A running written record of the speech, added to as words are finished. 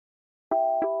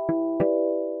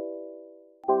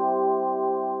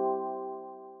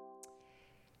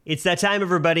It's that time,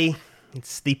 everybody.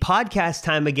 It's the podcast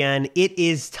time again. It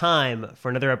is time for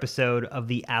another episode of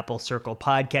the Apple Circle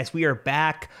podcast. We are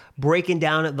back breaking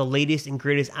down the latest and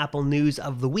greatest Apple news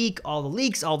of the week, all the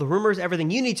leaks, all the rumors, everything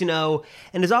you need to know.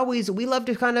 And as always, we love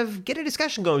to kind of get a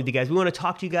discussion going with you guys. We want to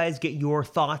talk to you guys, get your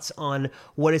thoughts on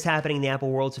what is happening in the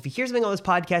Apple world. So if you hear something on this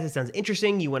podcast that sounds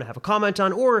interesting, you want to have a comment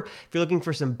on, or if you're looking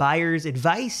for some buyer's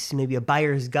advice, maybe a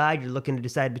buyer's guide, you're looking to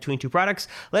decide between two products,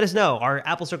 let us know. Our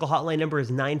Apple Circle hotline number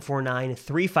is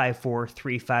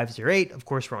 949-354-3508. Of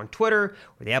course, we're on Twitter.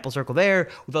 We're the Apple Circle there.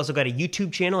 We've also got a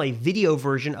YouTube channel, a video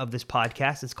version of this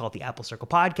podcast. It's called the Apple Circle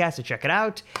Podcast, so check it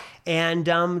out. And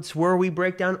it's where we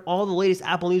break down all the latest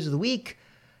Apple news of the week.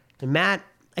 And Matt,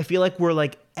 I feel like we're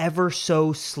ever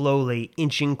so slowly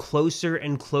inching closer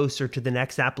and closer to the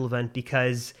next Apple event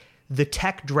because the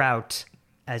tech drought,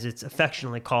 as it's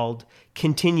affectionately called,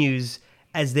 continues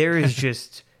as there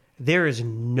is there is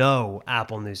no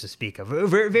Apple news to speak of.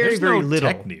 Very no little.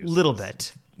 Tech news. Little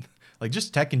bit.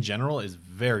 Just tech in general is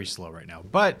very slow right now.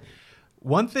 But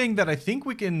one thing that I think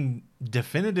we can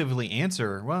definitively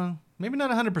answer, well, maybe not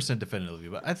 100% definitively,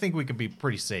 but I think we can be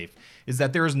pretty safe, is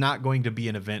that there is not going to be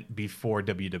an event before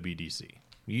WWDC.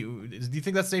 Do you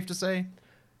think that's safe to say?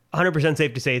 100%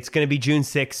 safe to say. It's going to be June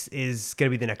 6th is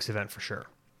going to be the next event for sure.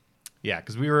 Yeah,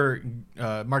 because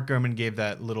Mark Gurman gave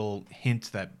that little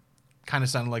hint that kind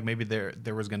of sounded like maybe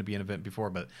there was going to be an event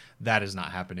before, but that is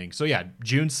not happening. So yeah,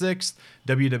 June 6th,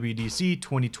 WWDC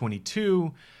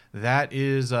 2022. That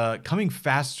is coming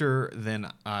faster than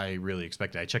I really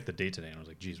expected. I checked the date today and I was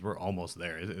like, geez, we're almost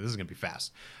there. This is going to be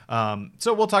fast.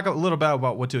 So we'll talk a little bit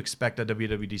about what to expect at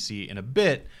WWDC in a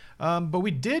bit. But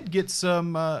we did get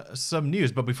some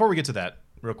news. But before we get to that,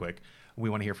 real quick, we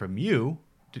want to hear from you.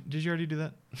 Did you already do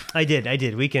that? I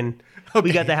did. We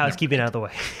got the housekeeping out of the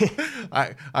way.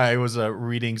 I was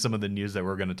reading some of the news that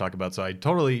we're going to talk about, so I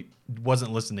totally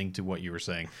wasn't listening to what you were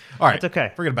saying. All right. It's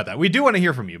okay. Forget about that. We do want to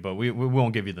hear from you, but we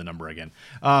won't give you the number again.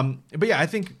 But yeah, I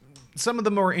think some of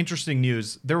the more interesting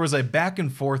news, there was a back and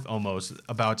forth almost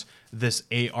about this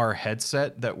AR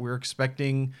headset that we're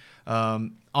expecting.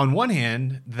 On one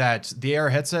hand, that the AR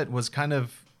headset was kind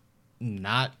of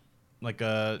not like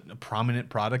a prominent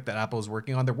product that Apple is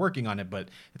working on. They're working on it, but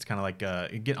it's kind of like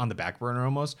get on the back burner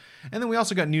almost. And then we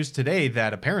also got news today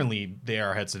that apparently the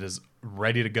AR headset is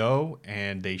ready to go,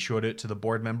 and they showed it to the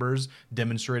board members,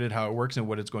 demonstrated how it works and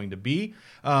what it's going to be.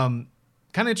 Kind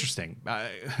of interesting.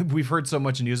 We've heard so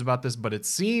much news about this, but it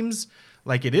seems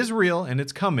like it is real and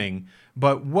it's coming.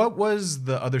 But what was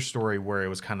the other story where it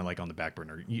was kind of like on the back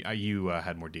burner? You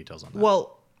had more details on that.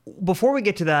 Well, before we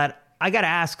get to that, I got to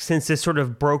ask, since this sort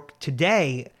of broke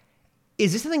today,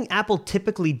 is this something Apple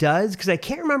typically does? Because I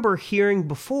can't remember hearing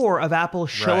before of Apple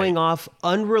showing off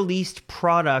unreleased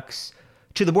products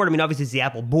to the board. I mean, obviously it's the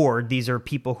Apple board. These are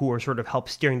people who are sort of help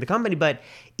steering the company. But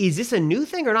is this a new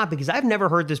thing or not? Because I've never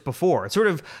heard this before. It sort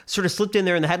of slipped in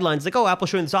there in the headlines, like, oh, Apple's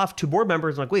showing this off to board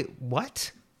members. I'm like, wait,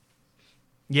 what?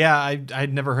 Yeah,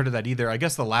 I'd never heard of that either. I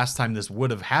guess the last time this would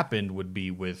have happened would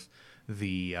be with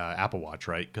the Apple Watch,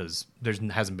 right? Because there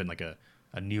hasn't been like a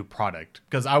new product.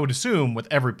 Because I would assume with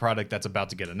every product that's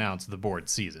about to get announced, the board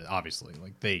sees it, obviously.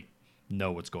 Like, they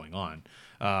know what's going on.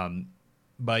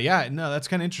 But yeah, no, that's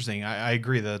kind of interesting. I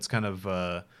agree that it's kind of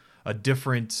a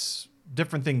different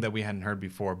thing that we hadn't heard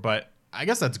before. But I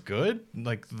guess that's good.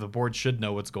 Like, the board should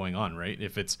know what's going on, right?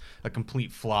 If it's a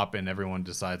complete flop and everyone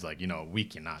decides, like, we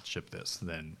cannot ship this,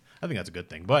 then I think that's a good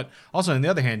thing. But also, on the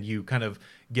other hand, you kind of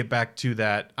get back to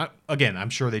that. Again, I'm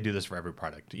sure they do this for every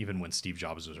product, even when Steve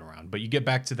Jobs was around. But you get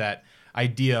back to that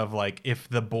idea of, like, if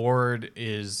the board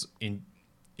is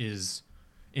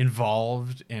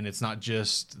involved and it's not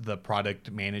just the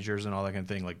product managers and all that kind of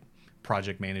thing, like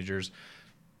project managers,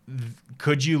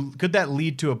 could that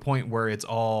lead to a point where it's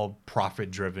all profit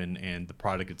driven and the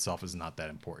product itself is not that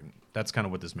important? That's kind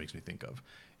of what this makes me think of.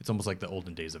 It's almost like the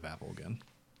olden days of Apple again.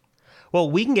 Well,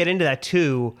 we can get into that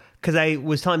too, because I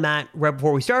was telling Matt right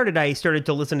before we started, I started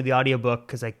to listen to the audiobook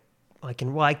because I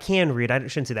can read. I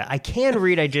shouldn't say that. I can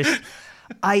read.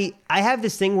 I have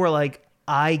this thing where, like,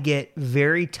 I get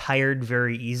very tired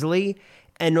very easily.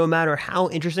 And no matter how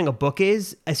interesting a book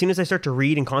is, as soon as I start to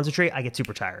read and concentrate, I get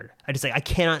super tired. I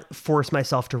cannot force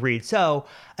myself to read. So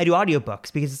I do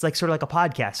audiobooks because it's like sort of like a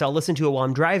podcast. So I'll listen to it while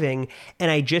I'm driving. And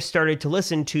I just started to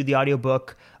listen to the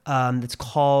audiobook that's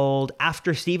called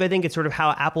After Steve. I think it's sort of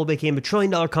how Apple became $1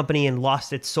 trillion company and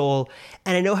lost its soul.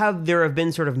 And I know how there have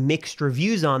been sort of mixed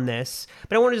reviews on this,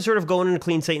 but I wanted to sort of go in a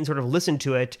clean slate and sort of listen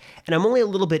to it. And I'm only a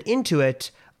little bit into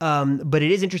it. But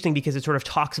it is interesting because it sort of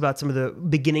talks about some of the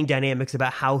beginning dynamics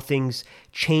about how things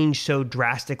changed so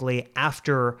drastically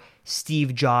after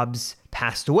Steve Jobs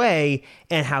passed away,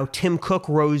 and how Tim Cook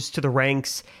rose to the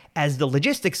ranks as the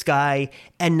logistics guy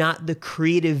and not the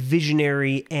creative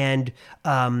visionary and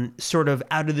sort of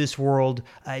out of this world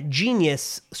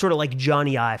genius, sort of like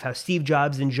Johnny Ive. How Steve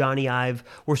Jobs and Johnny Ive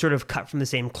were sort of cut from the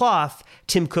same cloth.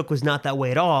 Tim Cook was not that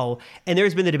way at all. And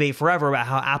there's been the debate forever about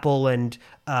how Apple and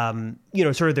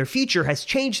sort of their future has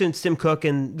changed since Tim Cook,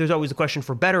 and there's always a question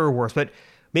for better or worse. But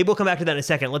maybe we'll come back to that in a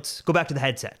second. Let's go back to the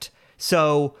headset.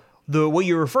 So what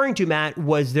you're referring to, Matt,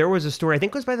 was there was a story, I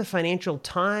think it was by the Financial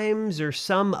Times or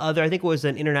some other, I think it was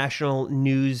an international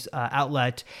news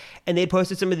outlet, and they had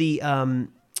posted some of the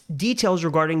details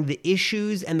regarding the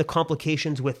issues and the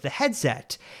complications with the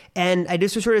headset. And I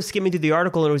just was sort of skimming through the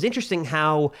article, and it was interesting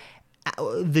how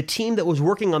the team that was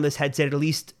working on this headset, at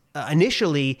least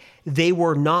initially, they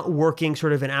were not working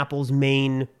sort of in Apple's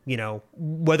main,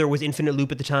 whether it was Infinite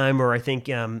Loop at the time, or I think,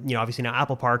 obviously now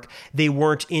Apple Park, they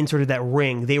weren't in sort of that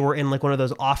ring. They were in like one of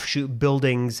those offshoot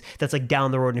buildings that's like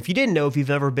down the road. And if you didn't know, if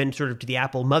you've ever been sort of to the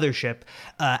Apple mothership,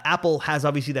 Apple has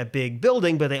obviously that big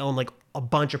building, but they own like a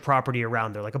bunch of property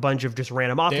around there, like a bunch of just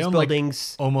random office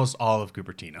buildings. Like almost all of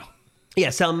Cupertino. Yeah,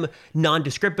 some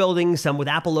nondescript buildings, some with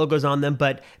Apple logos on them,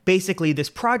 but basically this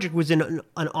project was in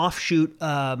an offshoot,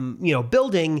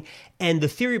 building, and the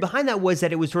theory behind that was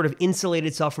that it would sort of insulate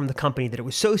itself from the company, that it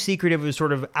was so secretive, it was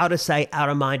sort of out of sight, out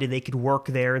of mind, and they could work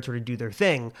there and sort of do their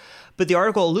thing. But the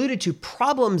article alluded to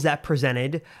problems that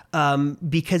presented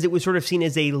because it was sort of seen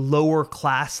as a lower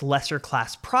class, lesser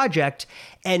class project,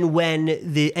 and when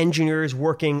the engineers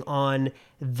working on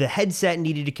the headset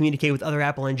needed to communicate with other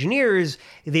Apple engineers,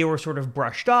 they were sort of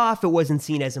brushed off. It wasn't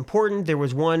seen as important. There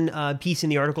was one piece in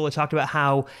the article that talked about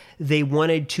how they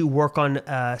wanted to work on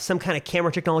some kind of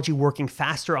camera technology working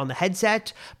faster on the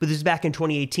headset, but this is back in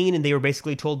 2018, and they were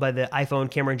basically told by the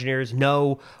iPhone camera engineers,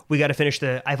 no, we got to finish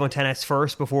the iPhone XS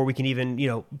first before we can even,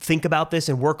 think about this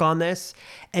and work on this.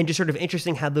 And just sort of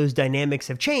interesting how those dynamics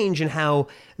have changed and how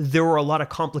there were a lot of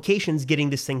complications getting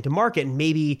this thing to market, and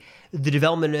maybe the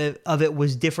development of it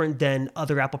was different than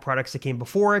other Apple products that came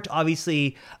before it.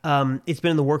 Obviously, it's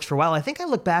been in the works for a while. I think I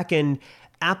look back and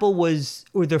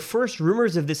the first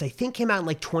rumors of this, I think, came out in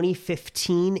like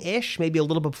 2015-ish, maybe a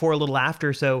little bit before, a little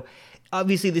after. So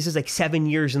obviously this is like 7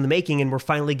 years in the making, and we're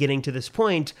finally getting to this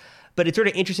point. But it's sort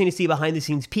of interesting to see behind the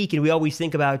scenes peek. And we always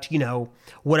think about,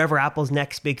 whatever Apple's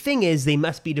next big thing is, they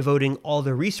must be devoting all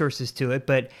their resources to it.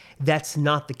 But that's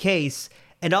not the case.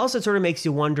 And also it sort of makes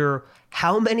you wonder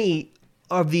how many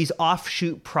of these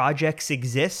offshoot projects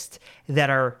exist that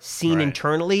are seen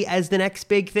internally as the next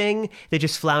big thing that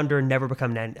just flounder and never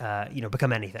become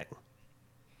anything.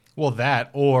 Well, that,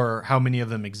 or how many of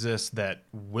them exist that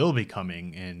will be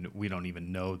coming and we don't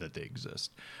even know that they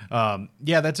exist.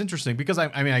 Yeah, that's interesting because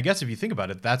I guess if you think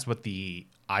about it, that's what the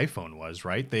iPhone was,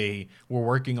 right? They were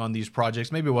working on these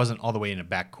projects. Maybe it wasn't all the way in a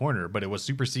back corner, but it was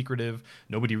super secretive.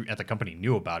 Nobody at the company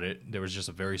knew about it. There was just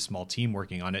a very small team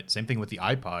working on it. Same thing with the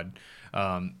iPod.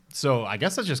 So I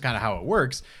guess that's just kind of how it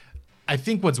works. I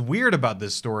think what's weird about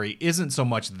this story isn't so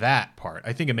much that part.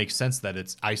 I think it makes sense that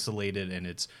it's isolated and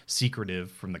it's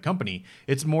secretive from the company.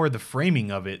 It's more the framing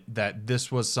of it, that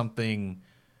this was something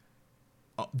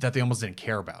that they almost didn't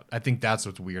care about. I think that's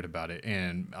what's weird about it,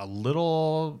 and a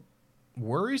little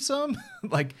worrisome.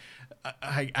 Like,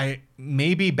 I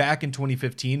maybe back in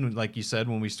 2015, like you said,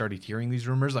 when we started hearing these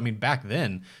rumors, I mean, back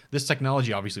then, this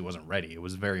technology obviously wasn't ready. It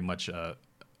was very much, the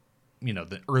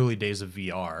early days of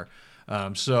VR.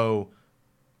 So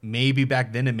maybe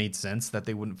back then it made sense that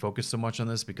they wouldn't focus so much on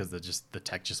this because the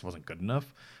tech just wasn't good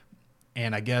enough.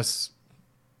 And I guess,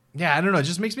 yeah, I don't know. It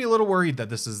just makes me a little worried that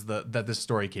this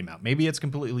story came out. Maybe it's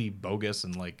completely bogus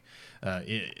and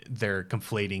they're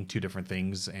conflating two different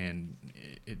things, and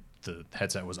the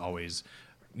headset was always,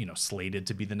 slated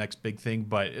to be the next big thing,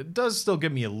 but it does still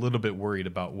get me a little bit worried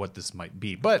about what this might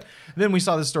be. But then we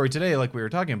saw this story today, like we were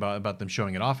talking about them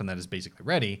showing it off, and that is basically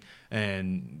ready.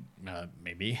 And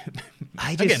maybe,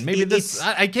 I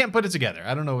can't put it together.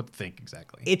 I don't know what to think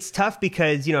exactly. It's tough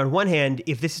because, on one hand,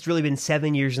 if this has really been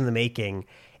 7 years in the making,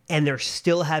 and they're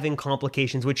still having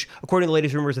complications, which, according to the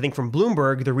latest rumors, I think from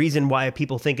Bloomberg, the reason why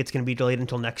people think it's going to be delayed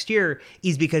until next year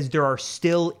is because there are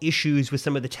still issues with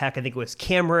some of the tech. I think it was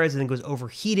cameras, I think it was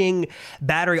overheating,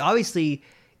 battery. Obviously,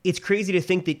 it's crazy to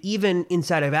think that even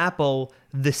inside of Apple,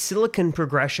 the silicon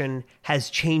progression has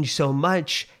changed so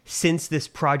much since this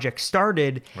project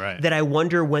started that I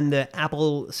wonder when the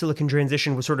Apple silicon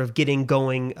transition was sort of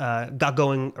got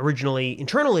going originally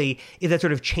internally, if that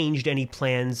sort of changed any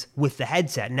plans with the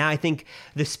headset. Now I think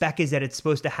the spec is that it's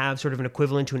supposed to have sort of an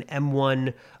equivalent to an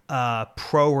M1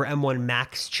 Pro or M1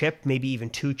 Max chip, maybe even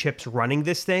 2 chips running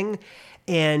this thing.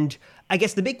 And I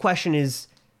guess the big question is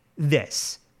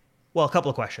this. Well, a couple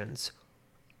of questions.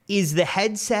 Is the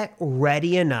headset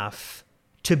ready enough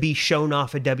to be shown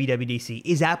off at WWDC?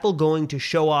 Is Apple going to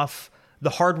show off the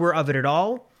hardware of it at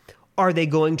all? Are they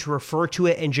going to refer to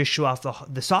it and just show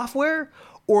off the software?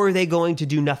 Or are they going to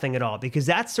do nothing at all? Because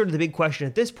that's sort of the big question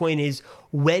at this point is,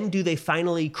 when do they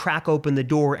finally crack open the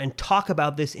door and talk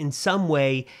about this in some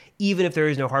way, even if there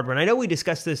is no hardware? And I know we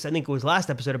discussed this, I think it was last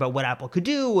episode, about what Apple could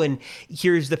do, and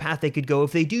here's the path they could go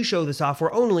if they do show the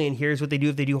software only, and here's what they do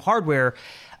if they do hardware.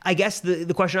 I guess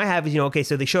the question I have is, okay,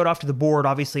 so they showed off to the board.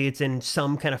 Obviously, it's in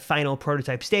some kind of final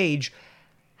prototype stage.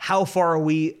 How far are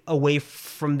we away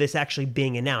from this actually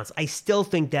being announced? I still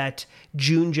think that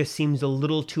June just seems a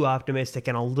little too optimistic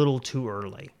and a little too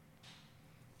early.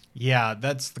 Yeah,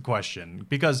 that's the question.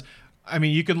 Because, I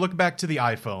mean, you could look back to the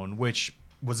iPhone, which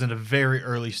was in a very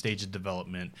early stage of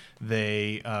development.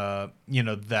 They,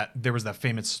 that there was that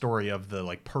famous story of the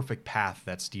like perfect path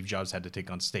that Steve Jobs had to take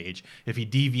on stage. If he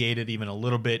deviated even a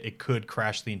little bit, it could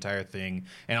crash the entire thing.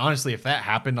 And honestly, if that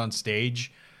happened on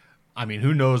stage, I mean,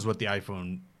 who knows what the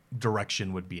iPhone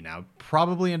direction would be now.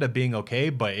 Probably end up being okay,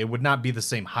 but it would not be the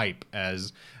same hype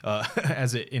as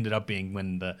as it ended up being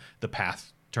when the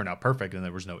path turned out perfect and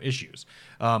there was no issues.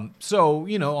 So,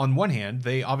 on one hand,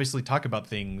 they obviously talk about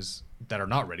things that are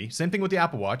not ready. Same thing with the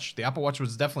Apple Watch. The Apple Watch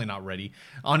was definitely not ready.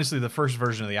 Honestly, the first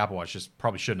version of the Apple Watch just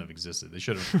probably shouldn't have existed. They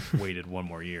should have waited one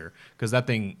more year, because that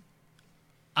thing,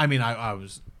 I mean,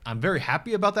 I'm very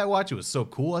happy about that watch. It was so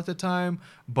cool at the time,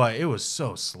 but it was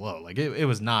so slow. Like it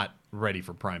was not ready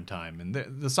for prime time, and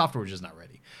the software was just not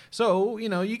ready. So,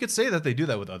 you could say that they do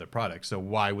that with other products. So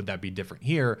why would that be different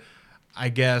here? I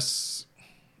guess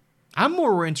I'm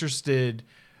more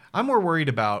worried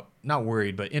about, not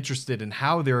worried, but interested in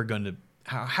how they're going to,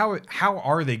 how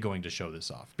are they going to show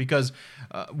this off? Because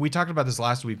we talked about this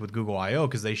last week with Google I/O,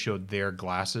 because they showed their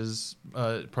glasses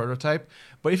prototype.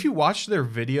 But if you watch their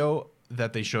video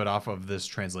that they showed off of this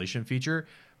translation feature,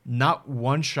 not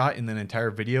one shot in the entire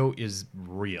video is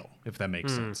real, if that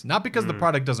makes sense. Not because the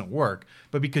product doesn't work,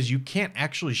 but because you can't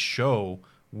actually show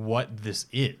what this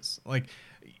is. Like,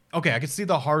 okay, I can see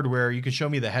the hardware, you can show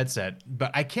me the headset,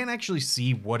 but I can't actually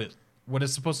see what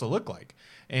it's supposed to look like.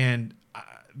 And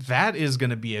that is going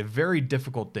to be a very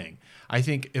difficult thing. I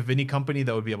think if any company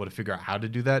that would be able to figure out how to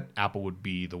do that, Apple would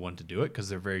be the one to do it, because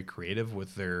they're very creative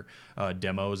with their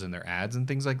demos and their ads and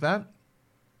things like that.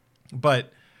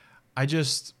 But I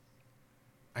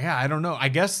don't know. I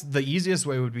guess the easiest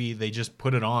way would be they just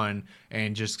put it on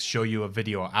and just show you a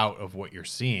video out of what you're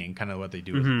seeing, kind of what they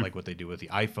do with, like what they do with the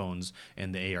iPhones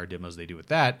and the AR demos they do with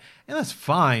that. And that's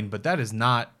fine, but that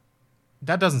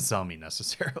doesn't sell me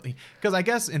necessarily, because I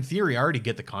guess in theory I already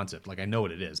get the concept. Like, I know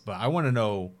what it is, but I want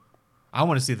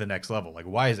to see the next level. Like,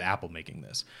 why is Apple making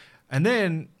this? And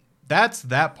then that's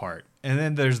that part. And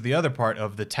then there's the other part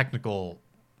of the technical,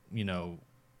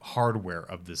 hardware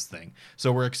of this thing.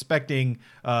 So we're expecting 2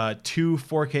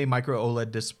 4K micro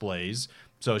OLED displays.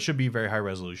 So it should be very high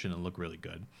resolution and look really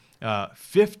good.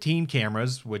 15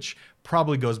 cameras, which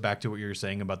probably goes back to what you were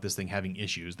saying about this thing having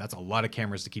issues. That's a lot of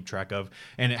cameras to keep track of.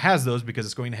 And it has those because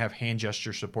it's going to have hand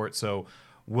gesture support. So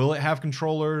will it have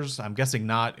controllers? I'm guessing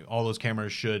not. All those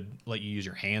cameras should let you use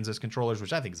your hands as controllers,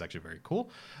 which I think is actually very cool.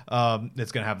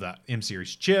 It's going to have that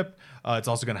M-series chip. It's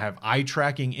also going to have eye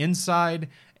tracking inside.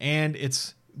 And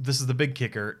this is the big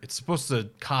kicker, it's supposed to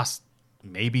cost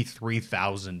maybe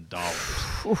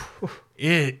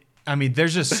 $3,000.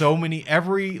 There's just so many,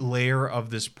 every layer of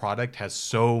this product has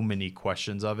so many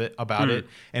questions about it.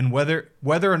 And whether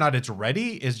or not it's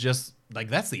ready is just like,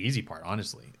 that's the easy part,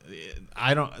 honestly.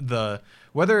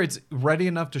 Whether it's ready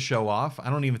enough to show off, I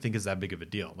don't even think is that big of a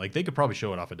deal. Like, they could probably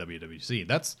show it off at WWDC.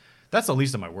 That's the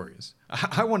least of my worries.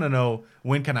 I want to know,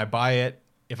 when can I buy it?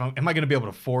 Am I going to be able to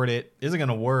afford it? Is it going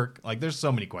to work? Like, there's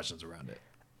so many questions around it.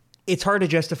 It's hard to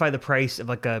justify the price of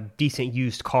like a decent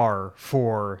used car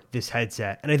for this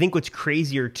headset. And I think what's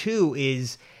crazier too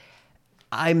is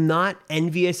I'm not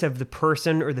envious of the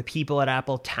person or the people at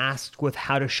Apple tasked with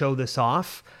how to show this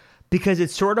off, because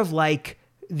it's sort of like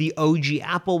the OG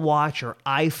Apple Watch or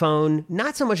iPhone,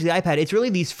 not so much the iPad. It's really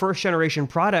these first generation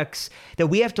products that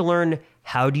we have to learn,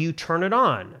 how do you turn it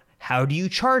on? How do you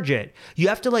charge it? You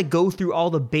have to like go through all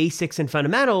the basics and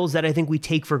fundamentals that I think we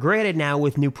take for granted now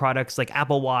with new products like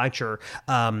Apple Watch or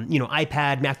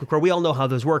iPad, MacBook Pro. We all know how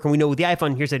those work, and we know with the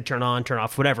iPhone, here's a turn on, turn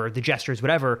off, whatever, the gestures,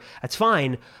 whatever. That's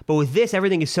fine. But with this,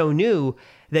 everything is so new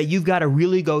that you've got to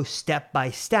really go step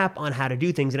by step on how to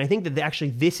do things. And I think that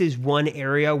actually this is one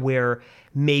area where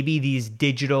maybe these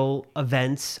digital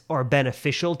events are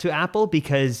beneficial to Apple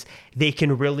because they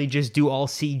can really just do all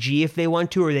CG if they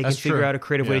want to, or they can figure out a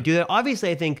creative way to do that. Obviously,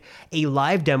 I think a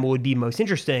live demo would be most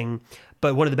interesting,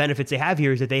 but one of the benefits they have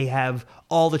here is that they have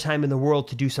all the time in the world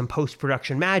to do some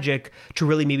post-production magic to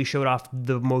really maybe show it off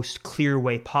the most clear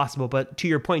way possible. But to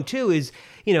your point too is,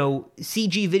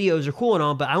 CG videos are cool and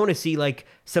all, but I want to see like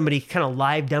somebody kind of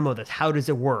live demo this. How does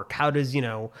it work? How does,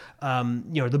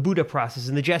 the Buddha process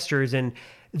and the gestures, and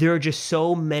there are just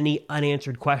so many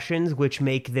unanswered questions, which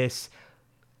make this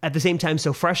at the same time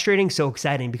so frustrating, so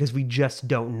exciting because we just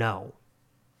don't know.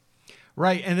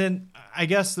 Right. And then I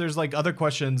guess there's like other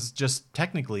questions just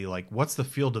technically, like what's the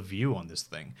field of view on this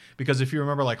thing? Because if you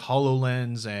remember like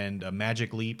HoloLens and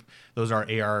Magic Leap, those are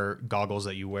AR goggles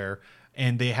that you wear,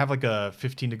 and they have like a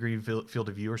 15-degree field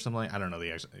of view or something. I don't know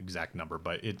the exact number,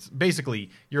 but it's basically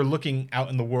you're looking out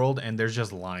in the world and there's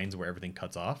just lines where everything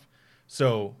cuts off.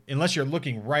 So unless you're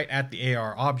looking right at the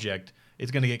AR object,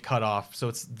 it's going to get cut off. So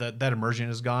it's that immersion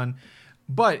is gone.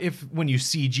 But when you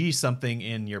CG something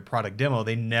in your product demo,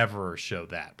 they never show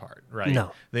that part, right?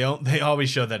 No. They always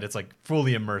show that it's like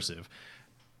fully immersive.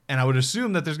 And I would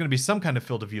assume that there's going to be some kind of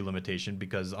field of view limitation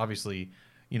because obviously,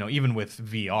 even with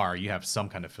VR, you have some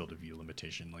kind of field of view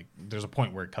limitation. Like there's a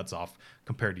point where it cuts off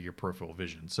compared to your peripheral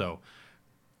vision. So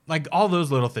like all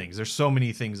those little things, there's so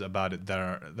many things about it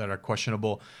that are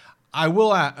questionable. I will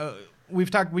we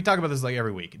talk about this like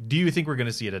every week. Do you think we're going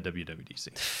to see it at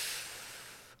WWDC?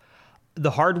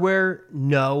 The hardware,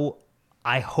 no.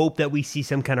 I hope that we see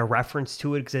some kind of reference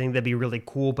to it because I think that'd be really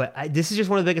cool. But this is just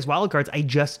one of the biggest wild cards. I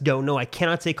just don't know. I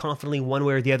cannot say confidently one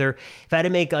way or the other. If I had to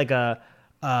make like a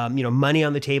money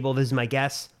on the table, this is my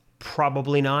guess.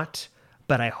 Probably not.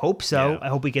 But I hope so. Yeah. I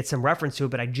hope we get some reference to it,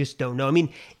 but I just don't know. I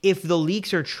mean, if the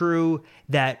leaks are true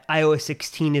that iOS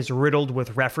 16 is riddled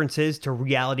with references to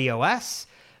Reality OS,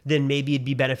 then maybe it'd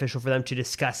be beneficial for them to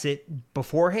discuss it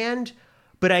beforehand.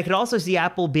 But I could also see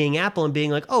Apple being Apple and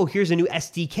being like, oh, here's a new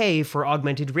SDK for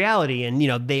augmented reality. And,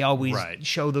 they always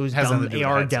show those dumb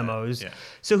AR demos. Yeah.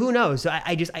 So who knows? So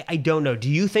I don't know. Do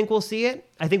you think we'll see it?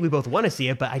 I think we both want to see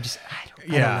it, but I don't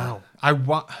know.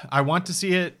 I want to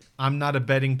see it. I'm not a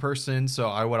betting person, so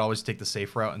I would always take the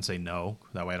safe route and say no.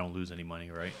 That way I don't lose any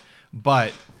money, right?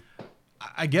 But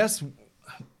I guess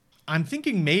I'm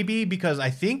thinking maybe because I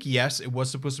think, yes, it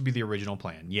was supposed to be the original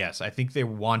plan. Yes, I think they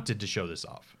wanted to show this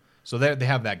off. So they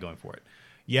have that going for it.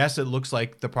 Yes, it looks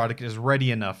like the product is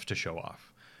ready enough to show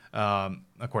off,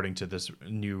 according to this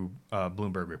new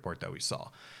Bloomberg report that we saw.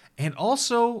 And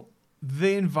also,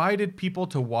 they invited people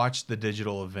to watch the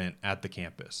digital event at the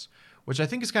campus, which I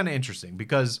think is kind of interesting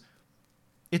because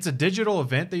it's a digital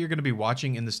event that you're going to be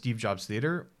watching in the Steve Jobs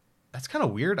Theater. That's kind of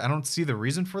weird. I don't see the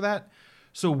reason for that.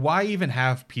 So why even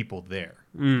have people there?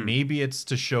 Maybe it's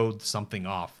to show something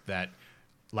off that,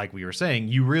 like we were saying,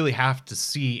 you really have to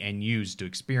see and use to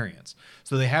experience.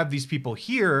 So they have these people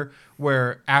here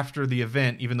where after the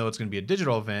event, even though it's going to be a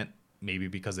digital event, maybe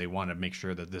because they want to make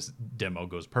sure that this demo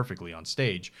goes perfectly on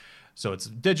stage. So it's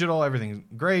digital, everything's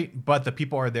great, but the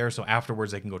people are there so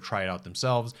afterwards they can go try it out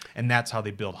themselves. And that's how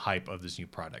they build hype of this new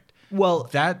product. Well,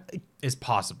 that is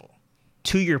possible.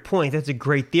 To your point, that's a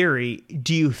great theory.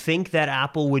 Do you think that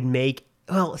Apple would make...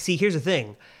 Well, see, here's the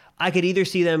thing. I could either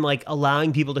see them like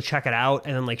allowing people to check it out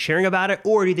and then like sharing about it,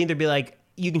 or do you think they'd be like,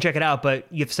 you can check it out, but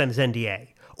you have to sign this NDA,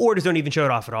 or just don't even show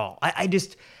it off at all? I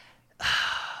just,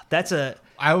 that's a.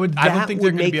 I don't think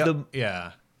they're going to be.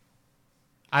 Yeah.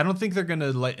 I don't think they're going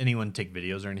to let anyone take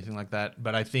videos or anything like that,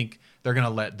 but I think they're going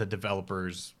to let the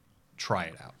developers try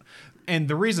it out. And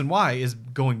the reason why is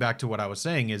going back to what I was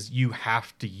saying is you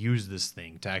have to use this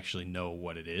thing to actually know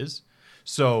what it is.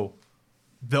 So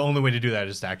the only way to do that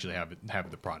is to actually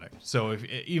have the product. So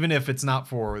even if it's not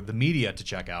for the media to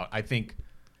check out, I think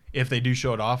if they do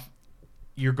show it off,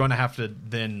 you're going to have to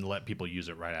then let people use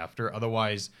it right after.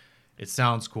 Otherwise, it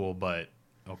sounds cool, but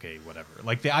okay, whatever.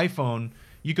 Like the iPhone,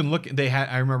 you can look.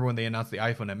 I remember when they announced the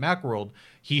iPhone at Macworld,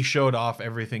 he showed off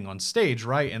everything on stage,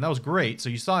 right? And that was great. So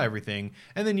you saw everything,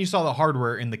 and then you saw the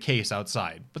hardware in the case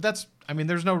outside. But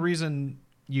there's no reason.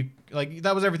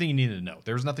 That was everything you needed to know.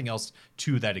 There was nothing else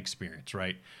to that experience,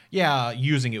 right? Yeah,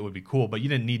 using it would be cool, but you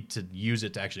didn't need to use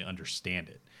it to actually understand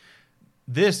it.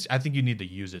 This, I think you need to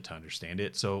use it to understand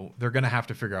it. So they're going to have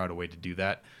to figure out a way to do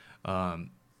that.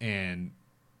 And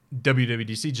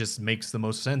WWDC just makes the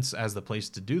most sense as the place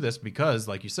to do this because,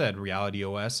 like you said, Reality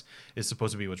OS is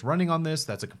supposed to be what's running on this.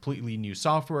 That's a completely new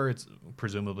software. It's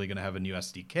presumably going to have a new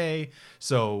SDK.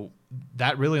 So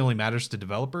that really only matters to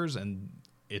developers, and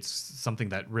it's something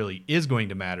that really is going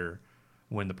to matter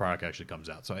when the product actually comes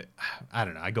out. So I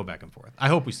don't know. I go back and forth. I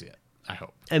hope we see it. I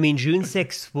hope. I mean, June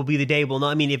 6th will be the day. Well, no,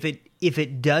 I mean, if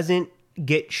it doesn't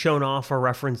get shown off or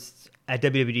referenced at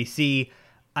WWDC,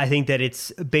 I think that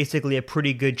it's basically a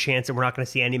pretty good chance that we're not going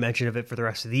to see any mention of it for the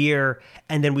rest of the year.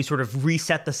 And then we sort of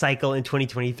reset the cycle in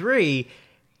 2023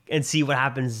 and see what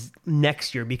happens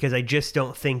next year, because I just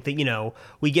don't think that,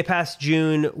 we get past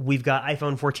June, we've got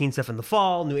iPhone 14 stuff in the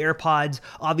fall, new AirPods.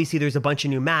 Obviously, there's a bunch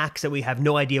of new Macs that we have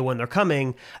no idea when they're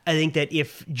coming. I think that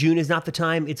if June is not the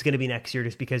time, it's going to be next year,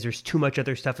 just because there's too much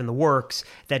other stuff in the works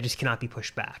that just cannot be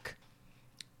pushed back.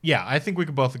 Yeah, I think we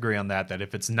could both agree on that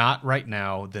if it's not right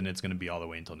now, then it's going to be all the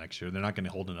way until next year. They're not going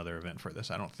to hold another event for this,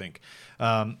 I don't think.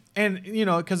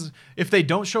 Because if they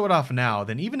don't show it off now,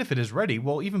 then even if it is ready,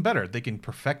 well, even better, they can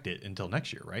perfect it until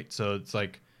next year, right? So it's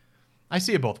like, I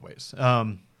see it both ways.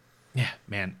 Yeah,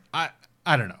 man, I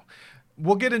don't know.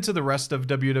 We'll get into the rest of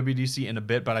WWDC in a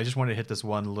bit, but I just wanted to hit this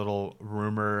one little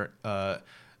rumor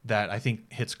that I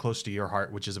think hits close to your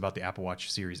heart, which is about the Apple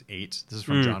Watch Series 8. This is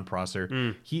from John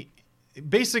Prosser. He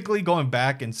basically going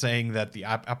back and saying that the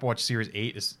Apple Watch Series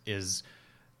 8 is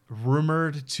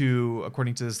rumored to,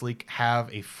 according to this leak,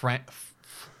 have a can't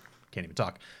even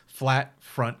talk, flat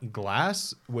front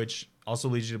glass, which also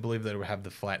leads you to believe that it would have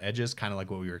the flat edges, kind of like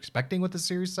what we were expecting with the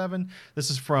Series 7. This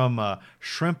is from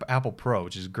Shrimp Apple Pro,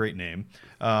 which is a great name.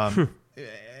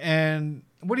 And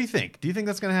what do you think? Do you think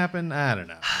that's going to happen? I don't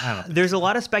know. There's a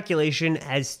lot of speculation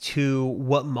as to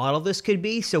what model this could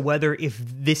be. So whether if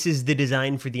this is the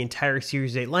design for the entire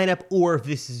Series 8 lineup, or if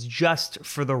this is just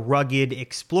for the rugged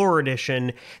Explorer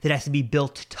edition that has to be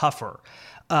built tougher.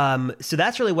 So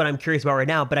that's really what I'm curious about right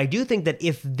now. But I do think that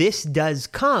if this does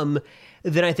come,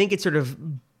 then I think it sort of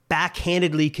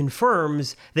backhandedly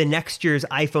confirms the next year's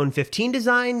iPhone 15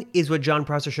 design is what John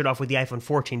Prosser showed off with the iPhone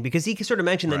 14, because he sort of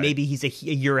mentioned that maybe he's a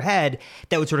year ahead.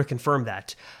 That would sort of confirm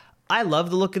that. I love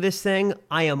the look of this thing.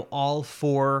 I am all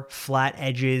for flat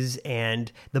edges and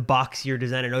the boxier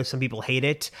design. I know some people hate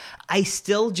it. I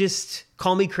still just,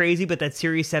 call me crazy, but that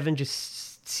Series 7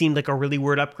 just seemed like a really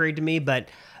weird upgrade to me. But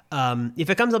if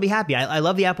it comes, I'll be happy. I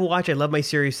love the Apple Watch. I love my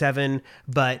Series 7,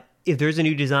 but if there's a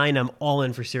new design, I'm all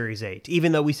in for Series 8,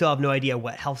 even though we still have no idea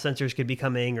what health sensors could be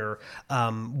coming or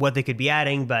what they could be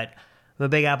adding. But I'm a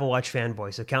big Apple Watch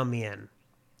fanboy, so count me in.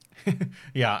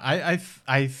 Yeah,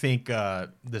 I think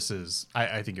this is.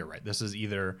 I think you're right. This is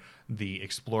either the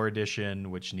Explorer edition,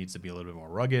 which needs to be a little bit more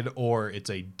rugged, or it's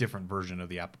a different version of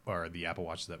the Apple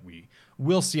Watch that we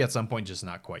will see at some point, just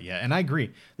not quite yet. And I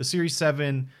agree. The Series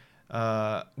 7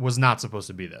 was not supposed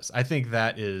to be this. I think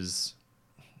that is.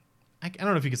 I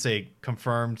don't know if you could say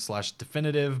confirmed /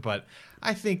 definitive, but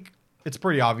I think it's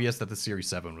pretty obvious that the Series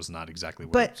 7 was not exactly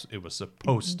what it was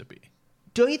supposed to be.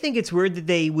 Don't you think it's weird that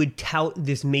they would tout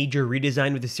this major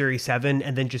redesign with the Series 7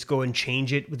 and then just go and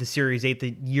change it with the Series 8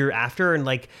 the year after? And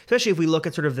especially if we look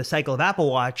at sort of the cycle of Apple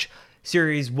Watch,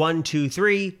 Series 1, 2,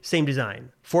 3, same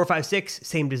design. 4, 5, 6,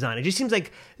 same design. It just seems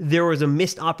like there was a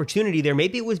missed opportunity there.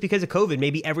 Maybe it was because of COVID.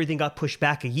 Maybe everything got pushed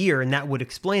back a year, and that would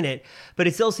explain it. But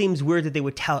it still seems weird that they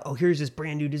would tout, oh, here's this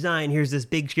brand new design. Here's this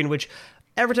big screen, which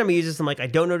every time I use this, I'm like, I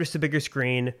don't notice the bigger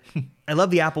screen. I love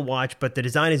the Apple Watch, but the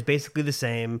design is basically the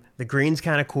same. The green's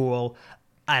kind of cool.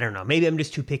 I don't know. Maybe I'm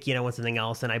just too picky and I want something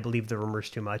else, and I believe the rumors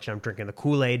too much. And I'm drinking the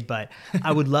Kool-Aid, but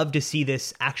I would love to see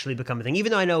this actually become a thing.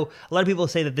 Even though I know a lot of people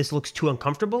say that this looks too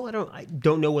uncomfortable. I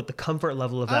don't know what the comfort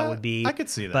level of that would be. I could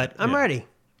see that, but I'm ready.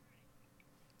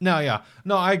 No,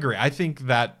 I agree. I think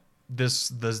that the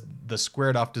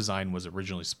squared off design was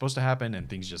originally supposed to happen, and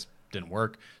things just didn't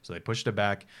work, so they pushed it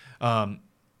back. And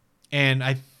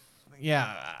I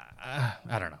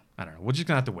don't know. We're just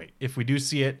gonna have to wait. If we do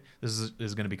see it, this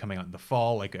is gonna be coming out in the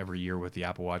fall, like every year with the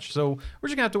Apple Watch. So we're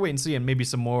just gonna have to wait and see, and maybe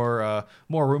some more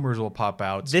rumors will pop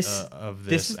out of this.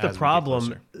 This is the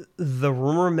problem. The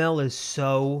rumor mill is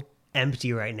so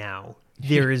empty right now.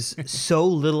 There is so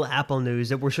little Apple news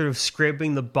that we're sort of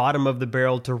scraping the bottom of the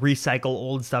barrel to recycle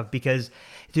old stuff because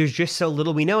there's just so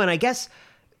little we know. And I guess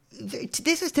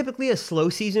this is typically a slow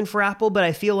season for Apple, but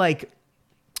I feel like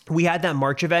we had that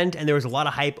March event and there was a lot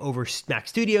of hype over Mac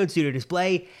Studio and Studio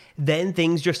Display. Then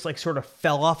things just sort of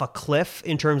fell off a cliff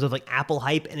in terms of Apple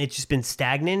hype, and it's just been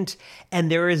stagnant.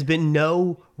 And there has been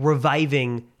no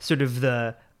reviving sort of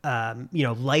the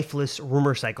lifeless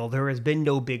rumor cycle. There has been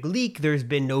no big leak. There's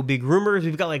been no big rumors.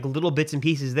 We've got little bits and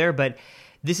pieces there, but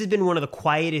this has been one of the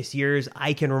quietest years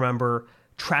I can remember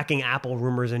tracking Apple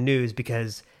rumors and news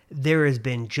because there has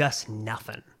been just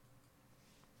nothing.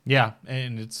 Yeah,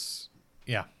 and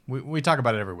we talk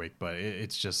about it every week, but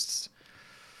it's just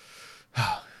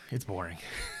it's boring.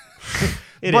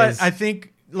 But I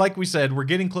think, like we said, we're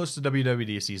getting close to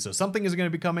WWDC, so something is going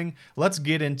to be coming. Let's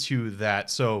get into that.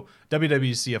 So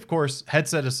WWDC, of course,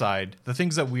 headset aside, the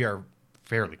things that we are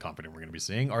fairly confident we're going to be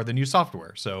seeing are the new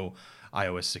software. So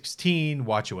iOS 16,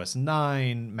 watchOS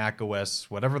 9,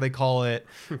 macOS, whatever they call it,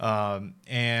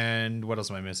 and what else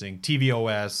am I missing?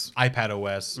 tvOS,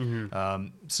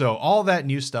 iPadOS. So all that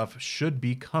new stuff should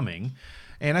be coming.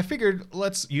 And I figured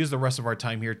let's use the rest of our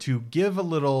time here to give a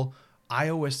little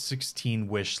iOS 16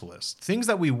 wish list. Things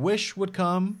that we wish would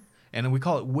come, and we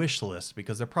call it wish list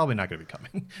because they're probably not going to be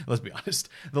coming. Let's be honest.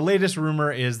 The latest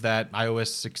rumor is that iOS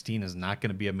 16 is not going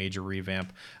to be a major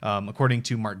revamp. According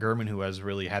to Mark Gurman, who has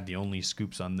really had the only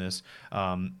scoops on this,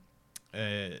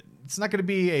 it's not going to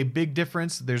be a big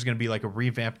difference. There's going to be like a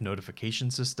revamped notification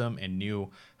system and new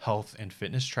health and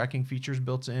fitness tracking features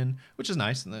built in, which is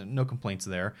nice. No complaints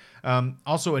there.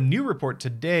 Also, a new report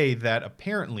today that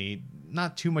apparently,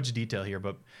 not too much detail here,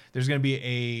 but there's going to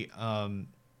be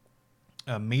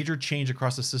a major change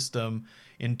across the system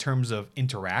in terms of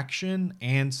interaction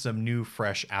and some new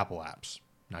fresh Apple apps.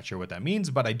 Not sure what that means,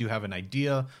 but I do have an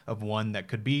idea of one that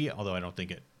could be, although I don't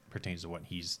think it pertains to what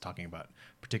he's talking about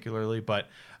particularly. But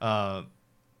so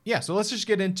let's just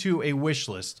get into a wish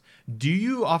list. Do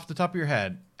you, off the top of your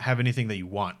head, have anything that you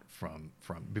want from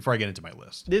before I get into my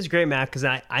list? This is great, Matt, because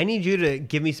I need you to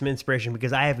give me some inspiration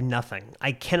because I have nothing.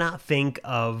 I cannot think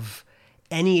of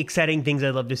any exciting things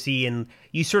I'd love to see, and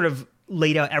you sort of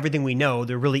laid out everything we know.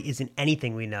 There really isn't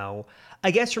anything we know.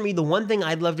 I guess for me, the one thing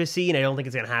I'd love to see, and I don't think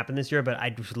it's going to happen this year, but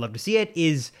I'd just love to see it,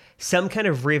 is some kind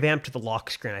of revamp to the lock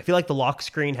screen. I feel like the lock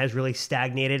screen has really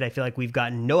stagnated. I feel like we've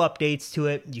gotten no updates to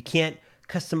it. You can't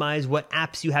customize what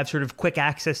apps you have sort of quick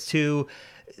access to,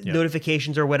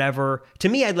 notifications or whatever. To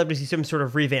me, I'd love to see some sort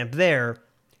of revamp there.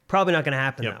 Probably not going to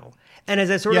happen, though. And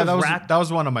as I sort of that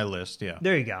was one on my list. Yeah,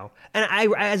 there you go. And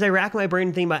as I rack my brain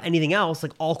thinking about anything else,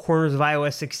 like all corners of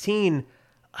iOS 16,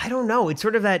 I don't know. It's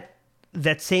sort of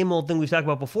that same old thing we've talked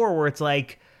about before, where it's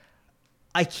like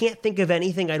I can't think of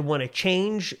anything I'd want to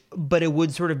change, but it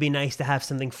would sort of be nice to have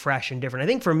something fresh and different. I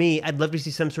think for me, I'd love to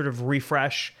see some sort of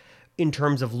refresh in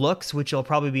terms of looks, which will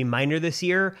probably be minor this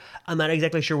year. I'm not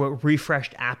exactly sure what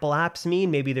refreshed Apple apps mean.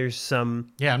 Maybe there's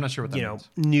some, I'm not sure what that means.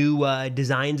 New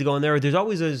designs going there. There's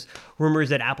always those rumors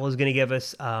that Apple is going to give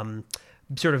us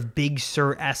sort of Big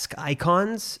Sur-esque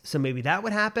icons. So maybe that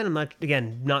would happen.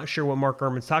 I'm not sure what Mark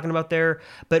Gurman's talking about there.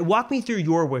 But walk me through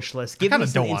your wish list. Give me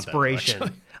some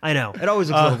inspiration. I know. It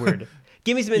always looks a little weird.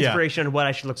 Give me some inspiration on what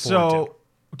I should look forward to.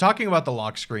 Talking about the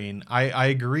lock screen, I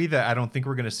agree that I don't think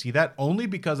we're going to see that, only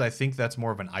because I think that's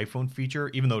more of an iPhone feature,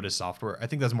 even though it is software. I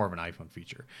think that's more of an iPhone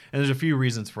feature. And there's a few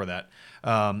reasons for that.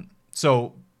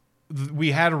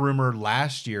 We had a rumor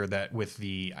last year that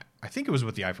I think it was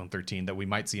with the iPhone 13, that we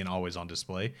might see an always-on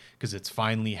display, because it's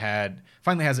finally has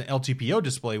an LTPO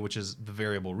display, which is the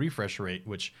variable refresh rate,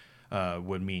 which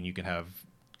would mean you can have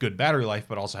good battery life,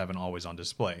 but also have an always-on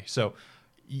display. So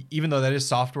even though that is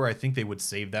software, I think they would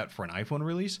save that for an iPhone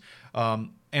release.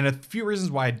 And a few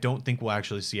reasons why I don't think we'll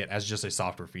actually see it as just a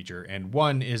software feature. And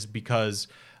one is because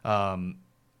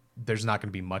there's not going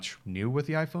to be much new with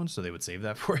the iPhone, so they would save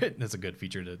that for it. That's a good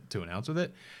feature to announce with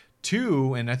it.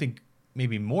 Two, and I think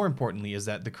maybe more importantly, is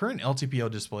that the current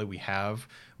LTPO display we have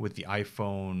with the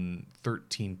iPhone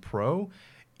 13 Pro,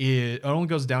 it only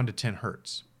goes down to 10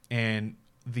 hertz. And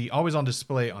the always-on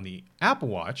display on the Apple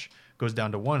Watch goes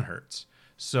down to 1 hertz.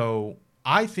 So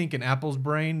I think in Apple's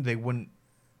brain, they wouldn't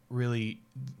really...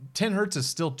 10 hertz is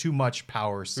still too much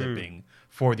power sipping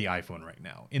for the iPhone right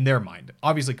now, in their mind.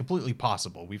 Obviously, completely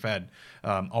possible. We've had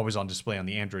always-on display on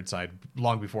the Android side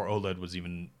long before OLED was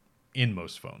even in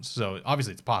most phones. So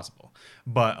obviously, it's possible.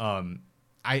 But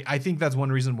I think that's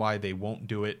one reason why they won't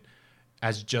do it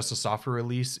as just a software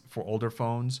release for older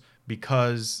phones,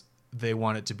 because they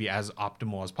want it to be as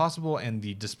optimal as possible, and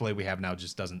the display we have now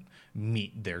just doesn't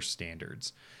meet their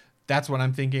standards. That's what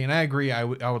I'm thinking, and I agree. I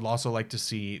would also like to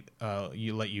see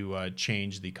you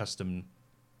change the custom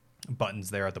buttons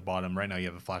there at the bottom. Right now you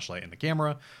have a flashlight and the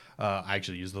camera. I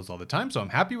actually use those all the time, so I'm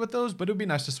happy with those, but it would be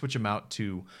nice to switch them out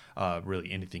to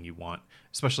really anything you want,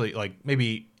 especially like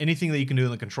maybe anything that you can do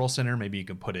in the control center, maybe you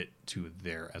can put it to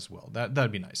there as well.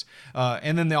 That'd be nice.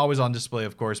 And then the always on display,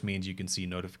 of course, means you can see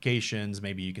notifications,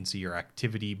 maybe you can see your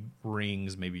activity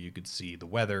rings, maybe you could see the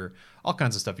weather, all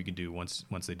kinds of stuff you can do once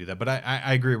they do that. But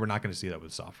I agree, we're not going to see that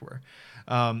with software.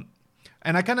 And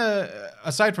I kind of,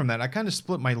 aside from that, I kind of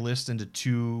split my list into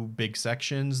two big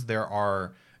sections. There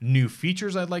are new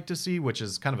features I'd like to see, which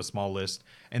is kind of a small list,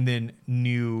 and then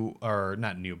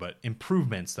not new, but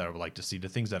improvements that I would like to see to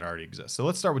things that already exist. So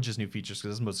let's start with just new features because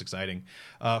this is the most exciting.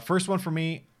 First one for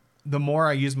me, the more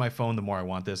I use my phone, the more I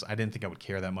want this. I didn't think I would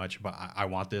care that much, but I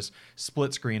want this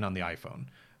split screen on the iPhone.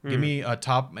 Give me a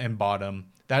top and bottom.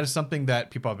 That is something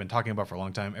that people have been talking about for a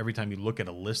long time. Every time you look at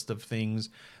a list of things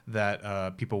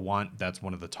that people want, that's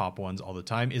one of the top ones all the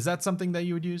time. Is that something that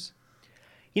you would use?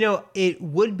 It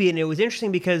would be, and it was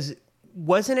interesting because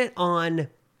wasn't it on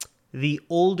the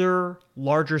older,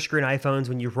 larger screen iPhones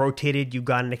when you rotated, you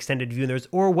got an extended view,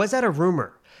 or was that a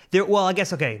rumor? Well, I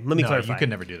guess, okay, let me clarify. You could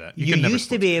never do that. You used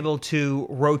to be able to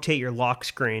rotate your lock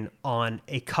screen on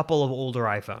a couple of older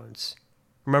iPhones.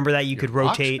 Remember that? You could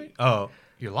rotate. Oh,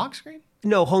 your lock screen?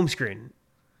 No, home screen.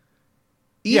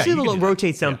 You used to be able to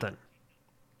rotate something.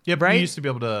 Yeah, but right? You used to be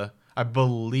able to, I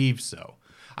believe so.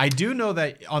 I do know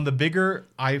that on the bigger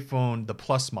iPhone, the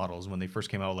Plus models, when they first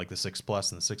came out, like the 6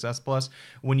 Plus and the 6S Plus,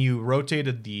 when you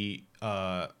rotated the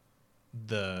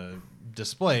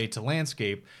display to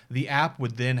landscape, the app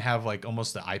would then have like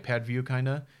almost the iPad view kind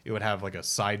of. It would have like a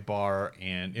sidebar,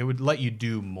 and it would let you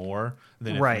do more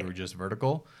than if you were just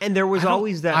vertical. And there was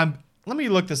always that. Let me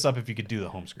look this up if you could do the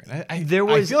home screen. I feel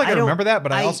like I remember that,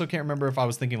 but I also can't remember if I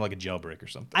was thinking of like a jailbreak or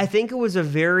something. I think it was a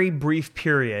very brief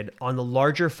period on the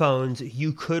larger phones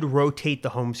you could rotate the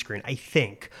home screen, I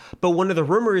think. But one of the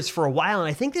rumors for a while, and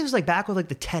I think this was like back with like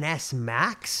the 10s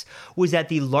Max, was that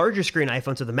the larger screen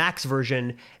iPhone, so the Max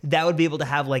version, that would be able to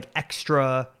have like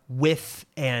extra width,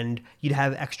 and you'd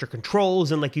have extra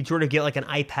controls, and like you'd sort of get like an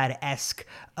iPad-esque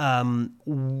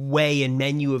way and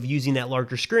menu of using that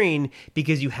larger screen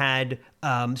because you had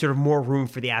sort of more room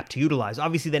for the app to utilize.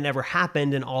 Obviously, that never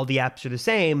happened, and all the apps are the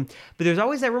same. But there's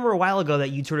always that rumor a while ago that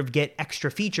you'd sort of get extra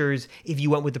features if you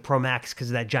went with the Pro Max because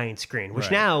of that giant screen,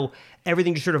 which now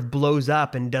everything just sort of blows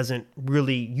up and doesn't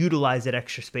really utilize that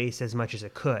extra space as much as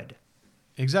it could.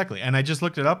 Exactly. And I just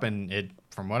looked it up, and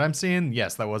from what I'm seeing,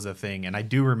 yes, that was a thing. And I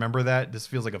do remember that. This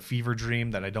feels like a fever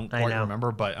dream that I don't quite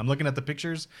remember, but I'm looking at the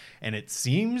pictures and it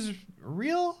seems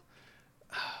real.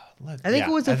 I think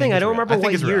it was a thing. I don't remember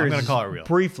what years. I'm going to call it real.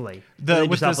 Briefly.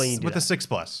 With the 6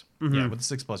 Plus. Mm-hmm. Yeah, with the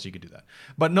 6 Plus, you could do that.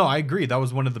 But no, I agree. That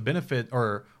was one of the benefits,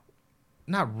 or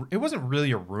not. It wasn't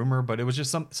really a rumor, but it was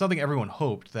just something everyone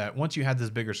hoped that once you had this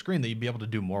bigger screen that you'd be able to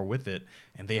do more with it.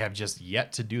 And they have just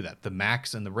yet to do that. The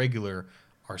Max and the regular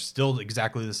are still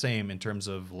exactly the same in terms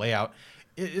of layout.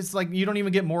 It's like you don't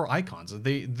even get more icons.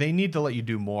 They need to let you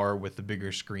do more with the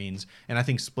bigger screens. And I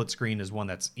think split screen is one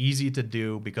that's easy to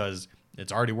do because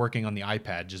it's already working on the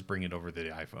iPad. Just bring it over to the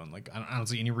iPhone. Like I don't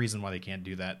see any reason why they can't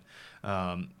do that.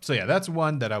 So yeah, that's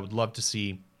one that I would love to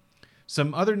see.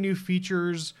 Some other new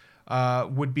features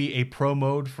would be a pro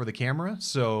mode for the camera.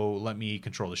 So let me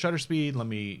control the shutter speed.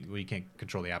 We can't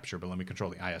control the aperture, but let me control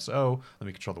the ISO. Let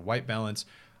me control the white balance.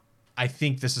 I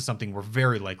think this is something we're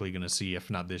very likely going to see, if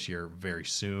not this year, very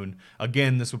soon.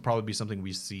 Again, this would probably be something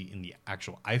we see in the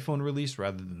actual iPhone release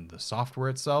rather than the software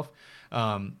itself.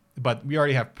 But we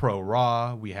already have Pro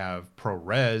RAW, we have Pro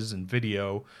Res and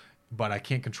video, but I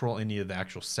can't control any of the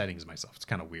actual settings myself. It's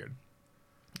kind of weird.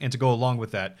 And to go along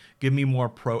with that, give me more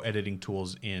pro editing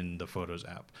tools in the Photos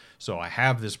app. So I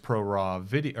have this Pro RAW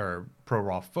video or Pro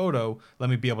RAW photo. Let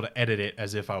me be able to edit it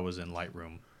as if I was in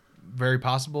Lightroom. Very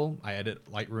possible. I edit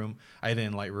in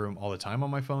Lightroom all the time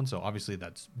on my phone, so obviously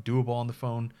that's doable on the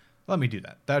phone. Let me do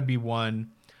that. That'd be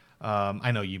one.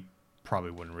 I know you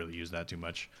probably wouldn't really use that too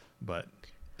much, but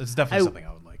it's definitely something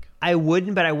I would like. I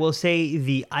wouldn't, but I will say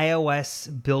the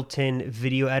iOS built-in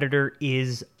video editor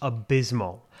is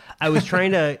abysmal. I was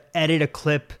trying to edit a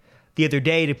clip the other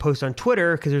day to post on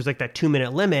Twitter because there's like that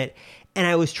 2-minute limit. And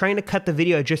I was trying to cut the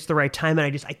video at just the right time,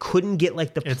 and I couldn't get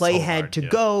like the playhead to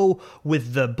go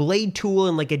with the blade tool,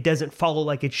 and like it doesn't follow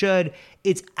like it should.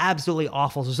 It's absolutely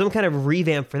awful. So some kind of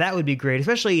revamp for that would be great,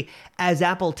 especially as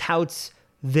Apple touts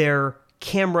their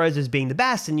cameras as being the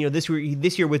best. And this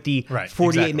year with the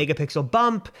 48 megapixel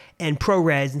bump and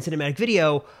ProRes and cinematic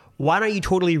video, why don't you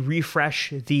totally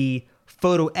refresh the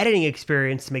photo editing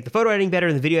experience to make the photo editing better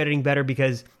and the video editing better?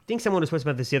 Because I think someone was posting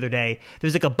about this the other day.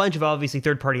 There's like a bunch of obviously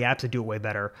third-party apps that do it way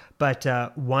better, but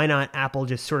why not Apple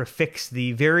just sort of fix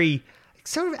the very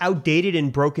sort of outdated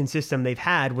and broken system they've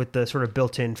had with the sort of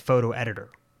built-in photo editor?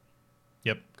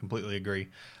 Yep, completely agree.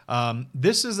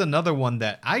 This is another one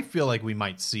that I feel like we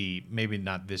might see, maybe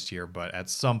not this year, but at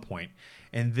some point.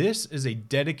 And this is a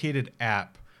dedicated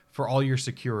app for all your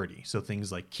security. So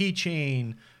things like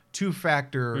keychain,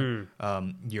 two-factor,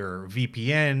 your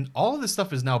VPN, all of this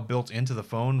stuff is now built into the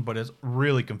phone, but it's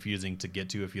really confusing to get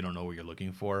to if you don't know what you're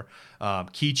looking for.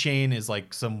 Keychain is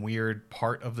like some weird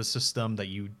part of the system that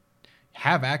you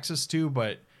have access to,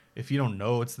 but if you don't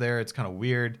know it's there, it's kind of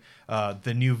weird.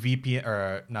 The new VPN,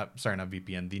 or not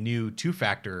VPN, the new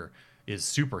two-factor is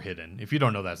super hidden. If you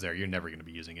don't know that's there, you're never going to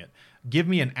be using it. Give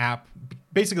me an app,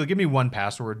 basically give me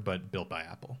 1Password, but built by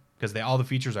Apple, because all the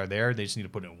features are there. They just need to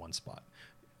put it in one spot.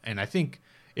 And I think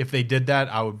if they did that,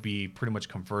 I would be pretty much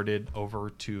converted over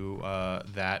to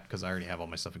that, because I already have all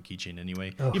my stuff in Keychain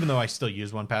anyway. Oh. Even though I still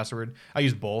use 1Password, I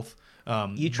use both.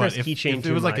 You trust Keychain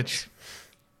too much.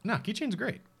 No, Keychain's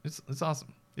great. It's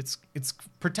awesome. It's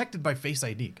protected by Face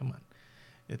ID. Come on,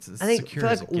 it's I think secure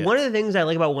as it gets. One of the things I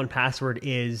like about 1Password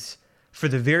is, for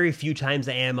the very few times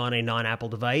I am on a non-Apple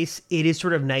device, it is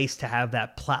sort of nice to have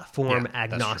that platform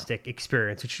agnostic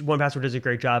experience, which 1Password does a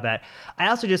great job at. I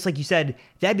also just, like you said,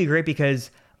 that'd be great,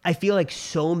 because I feel like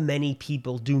so many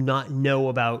people do not know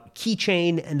about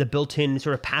Keychain and the built-in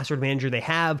sort of password manager they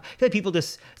have. I feel like people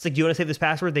just, it's like, do you want to save this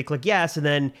password? They click yes, and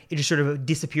then it just sort of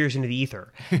disappears into the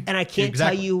ether. And I can't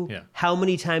tell you how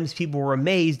many times people were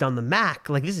amazed on the Mac,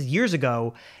 like this is years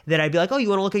ago, that I'd be like, oh, you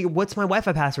want to look at what's my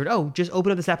Wi-Fi password? Oh, just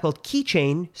open up this app called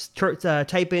Keychain,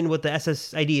 type in what the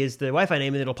SSID is, the Wi-Fi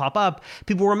name, and it'll pop up.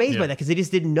 People were amazed by that because they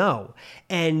just didn't know.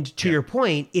 And to your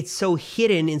point, it's so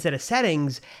hidden instead of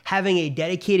settings. Having a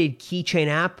dedicated Keychain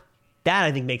app, that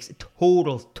I think makes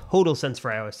total sense for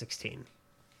iOS 16.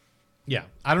 Yeah,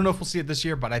 I don't know if we'll see it this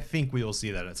year, but I think we will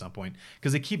see that at some point,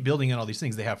 because they keep building in all these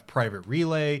things. They have private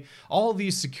relay, all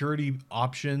these security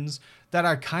options that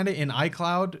are kind of in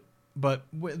iCloud, but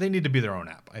they need to be their own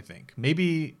app, I think.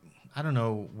 Maybe, I don't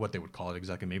know what they would call it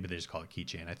exactly. Maybe they just call it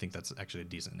Keychain. I think that's actually a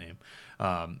decent name.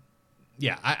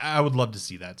 Yeah, I would love to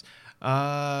see that.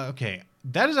 Okay,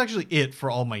 that is actually it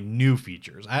for all my new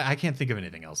features. I can't think of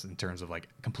anything else in terms of like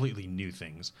completely new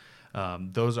things.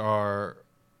 Those are...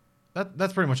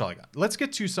 That's pretty much all I got. Let's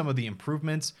get to some of the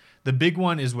improvements. The big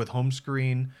one is with home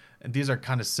screen. These are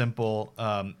kind of simple.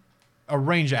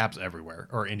 Arrange apps everywhere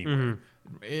or anywhere.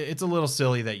 Mm-hmm. It's a little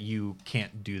silly that you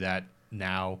can't do that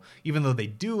now, even though they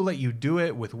do let you do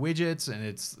it with widgets,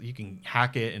 and you can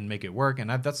hack it and make it work. And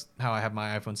that's how I have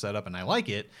my iPhone set up, and I like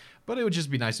it. But it would just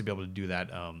be nice to be able to do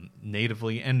that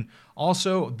natively. And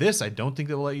also, this I don't think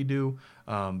they will let you do,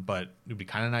 but it would be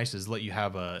kind of nice, is let you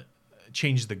have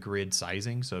change the grid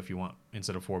sizing. So if you want,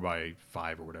 instead of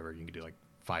 4x5 or whatever, you can do like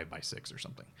 5x6 or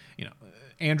something.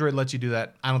 Android lets you do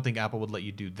that. I don't think Apple would let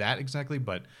you do that exactly,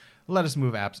 but let us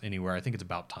move apps anywhere. I think it's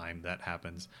about time that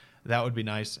happens. That would be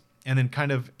nice. And then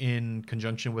kind of in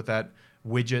conjunction with that,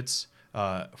 widgets.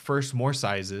 First, more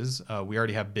sizes. We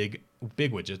already have big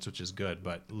widgets, which is good,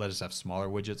 but let us have smaller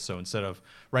widgets. So instead of,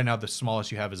 right now the smallest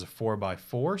you have is a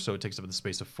 4x4, so it takes up the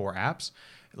space of 4 apps.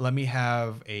 Let me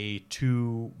have a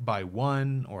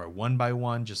 2x1 or a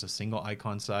 1x1, just a single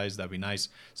icon size. That'd be nice,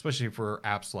 especially for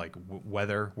apps like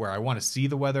weather, where I want to see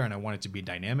the weather and I want it to be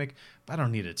dynamic, but I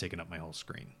don't need it taking up my whole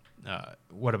screen.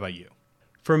 What about you?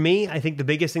 For me, I think the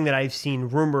biggest thing that I've seen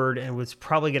rumored and what's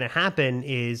probably going to happen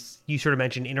is, you sort of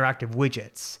mentioned interactive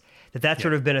widgets. That's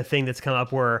sort of been a thing that's come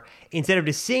up, where instead of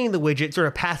just seeing the widget sort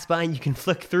of pass by and you can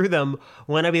flick through them,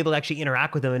 when I'll be able to actually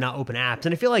interact with them and not open apps.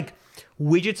 And I feel like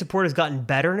widget support has gotten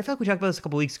better. And I feel like we talked about this a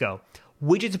couple weeks ago.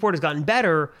 Widget support has gotten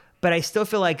better, but I still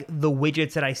feel like the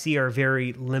widgets that I see are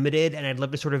very limited. And I'd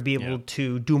love to sort of be able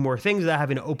to do more things without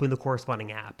having to open the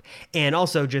corresponding app. And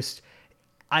also just,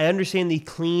 I understand the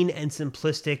clean and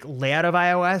simplistic layout of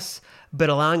iOS, but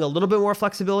allowing a little bit more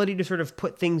flexibility to sort of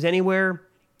put things anywhere,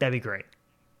 that'd be great.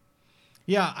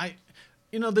 Yeah,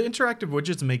 the interactive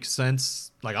widgets make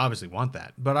sense. Like, obviously want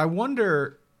that, but I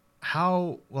wonder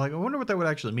what that would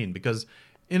actually mean, because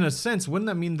in a sense, wouldn't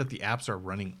that mean that the apps are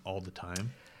running all the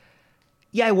time?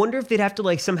 Yeah, I wonder if they'd have to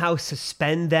like somehow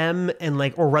suspend them and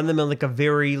like, or run them in like a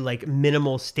very like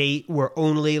minimal state, where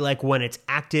only like when it's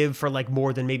active for like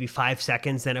more than maybe 5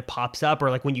 seconds, then it pops up, or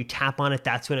like when you tap on it,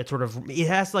 that's when it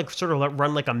has to like sort of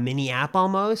run like a mini app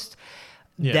almost.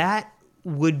 Yeah. That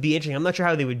would be interesting. I'm not sure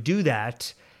how they would do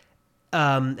that.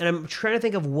 And I'm trying to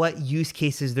think of what use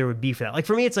cases there would be for that. Like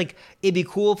for me, it's like, it'd be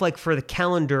cool if like for the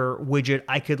calendar widget,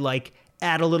 I could like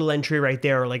add a little entry right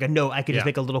there, or like a note. I could just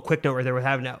make a little quick note right there without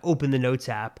having to open the Notes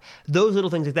app. Those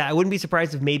little things like that. I wouldn't be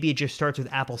surprised if maybe it just starts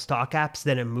with Apple stock apps,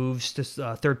 then it moves to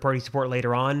third-party support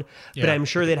later on. But I'm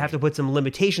sure they'd have to put some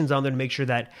limitations on there to make sure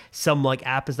that some like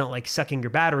app is not like sucking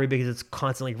your battery because it's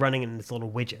constantly running in this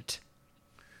little widget.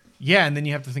 Yeah, and then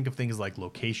you have to think of things like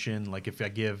location. Like if I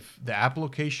give the app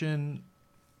location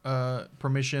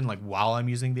permission, like while I'm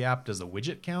using the app, does the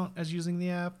widget count as using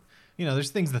the app?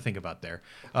 There's things to think about there.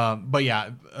 But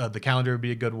yeah, the calendar would be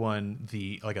a good one.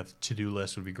 Like a to-do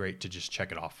list would be great to just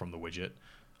check it off from the widget.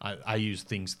 I use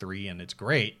Things 3 and it's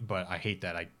great, but I hate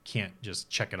that I can't just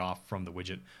check it off from the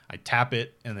widget. I tap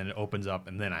it and then it opens up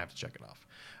and then I have to check it off.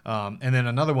 And then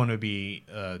another one would be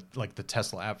like the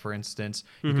Tesla app, for instance.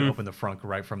 You can open the front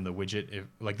right from the widget. If,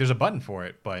 like, there's a button for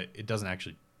it, but it doesn't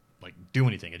actually like do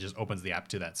anything. It just opens the app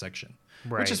to that section,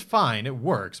 which is fine. It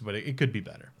works, but it could be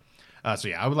better. So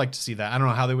yeah, I would like to see that. I don't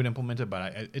know how they would implement it,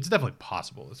 but it's definitely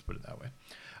possible. Let's put it that way.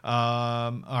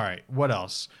 All right, what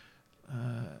else?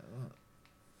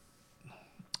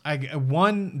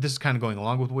 This is kind of going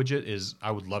along with widget, is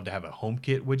I would love to have a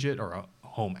HomeKit widget or a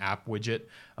home app widget.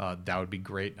 That would be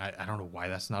great. I don't know why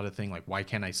that's not a thing. Like, why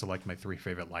can't I select my 3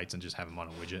 favorite lights and just have them on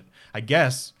a widget? I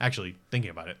guess, actually,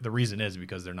 thinking about it, the reason is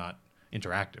because they're not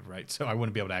interactive, right? So I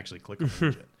wouldn't be able to actually click on the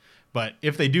widget. But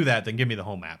if they do that, then give me the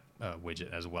home app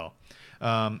widget as well.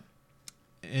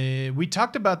 We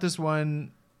talked about this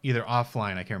one either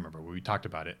offline, I can't remember, we talked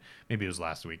about it. Maybe it was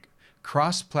last week.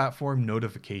 Cross-platform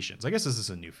notifications. I guess this is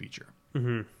a new feature.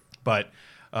 But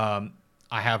I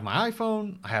have my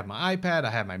iPhone, I have my iPad,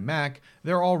 I have my Mac.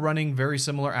 They're all running very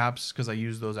similar apps because I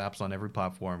use those apps on every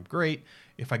platform. Great.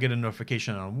 If I get a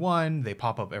notification on one, they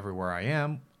pop up everywhere I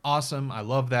am. Awesome. I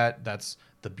love that. That's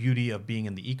the beauty of being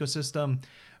in the ecosystem.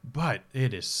 But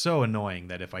it is so annoying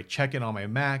that if I check it on my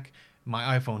Mac,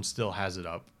 my iPhone still has it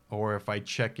up. Or if I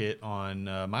check it on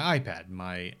my iPad,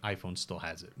 my iPhone still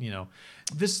has it. You know,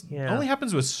 this only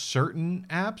happens with certain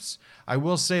apps. I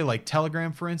will say, like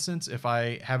Telegram, for instance, if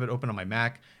I have it open on my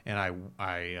Mac and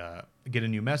I get a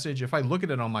new message, if I look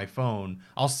at it on my phone,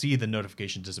 I'll see the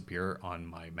notification disappear on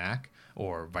my Mac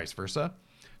or vice versa.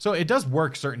 So it does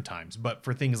work certain times, but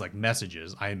for things like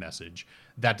messages, iMessage,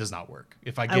 that does not work.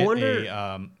 If I get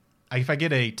if I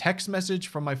get a text message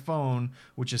from my phone,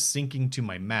 which is syncing to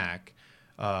my Mac,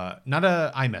 not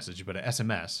a iMessage, but a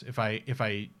SMS. If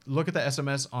I look at the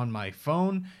SMS on my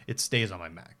phone, it stays on my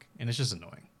Mac, and it's just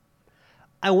annoying.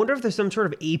 I wonder if there's some sort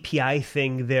of API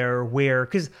thing there where,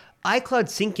 because iCloud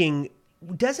syncing,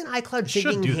 doesn't iCloud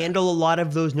syncing handle a lot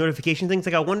of those notification things?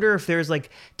 Like, I wonder if there's like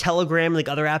Telegram, like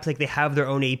other apps, like they have their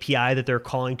own API that they're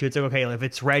calling to. It's like, okay, if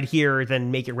it's red here,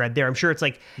 then make it red there. I'm sure it's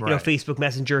like, you know, Facebook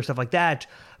Messenger, stuff like that.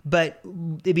 But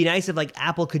it'd be nice if like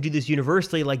Apple could do this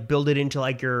universally, like build it into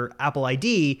like your Apple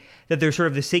ID, that there's sort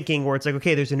of the syncing where it's like,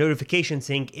 okay, there's a notification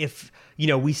sync. If, you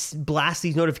know, we blast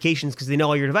these notifications because they know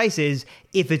all your devices,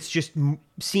 if it's just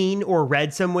seen or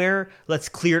read somewhere, let's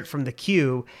clear it from the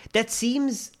queue. That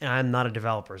seems, I'm not a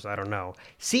developer, so I don't know,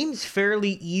 seems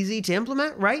fairly easy to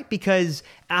implement, right? Because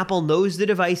Apple knows the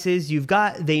devices you've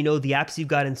got, they know the apps you've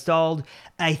got installed.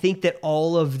 I think that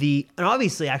all of the, and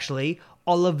obviously actually,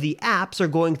 all of the apps are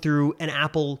going through an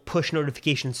Apple push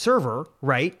notification server,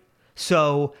 right?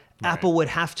 So Apple would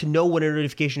have to know when a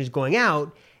notification is going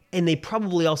out, and they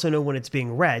probably also know when it's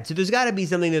being read. So there's got to be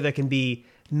something that can be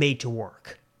made to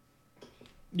work.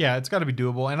 Yeah, it's got to be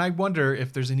doable. And I wonder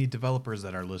if there's any developers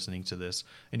that are listening to this,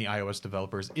 any iOS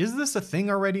developers. Is this a thing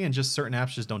already and just certain apps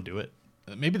just don't do it?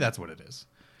 Maybe that's what it is.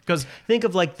 Because think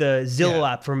of like the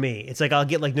Zillow app for me. It's like I'll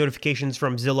get like notifications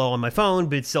from Zillow on my phone,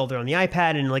 but it's still there on the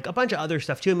iPad, and like a bunch of other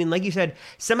stuff too. I mean, like you said,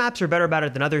 some apps are better about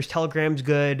it than others. Telegram's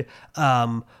good.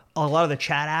 A lot of the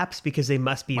chat apps, because they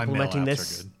must be implementing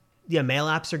this. Yeah, mail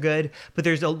apps are good, but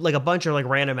there's like a bunch of like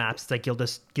random apps. It's like you'll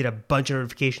just get a bunch of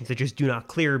notifications that just do not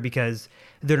clear because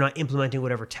they're not implementing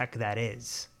whatever tech that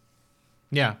is.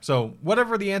 Yeah, so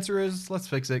whatever the answer is, let's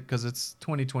fix it, because it's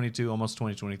 2022, almost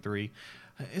 2023.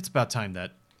 It's about time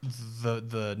that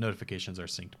the notifications are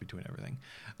synced between everything.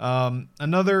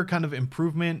 Another kind of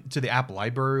improvement to the app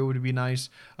library would be nice.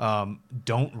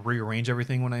 Don't rearrange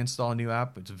everything when I install a new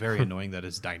app. It's very annoying that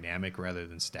it's dynamic rather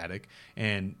than static.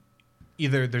 And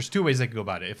either there's two ways they could go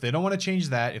about it. If they don't want to change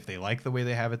that, if they like the way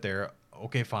they have it there,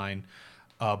 okay, fine.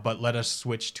 But let us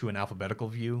switch to an alphabetical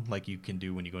view like you can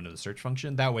do when you go into the search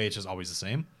function. That way it's just always the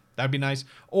same. That'd be nice.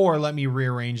 Or let me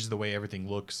rearrange the way everything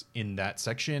looks in that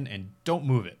section and don't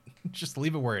move it. Just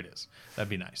leave it where it is. That'd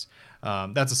be nice.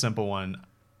 That's a simple one.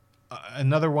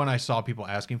 Another one I saw people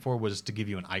asking for was to give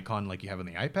you an icon like you have on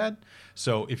the iPad.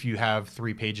 So if you have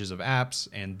 3 pages of apps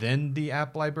and then the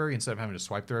app library, instead of having to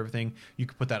swipe through everything, you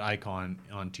could put that icon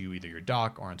onto either your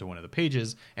dock or onto one of the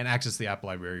pages and access the app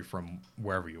library from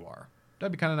wherever you are.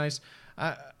 That'd be kind of nice.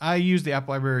 I use the app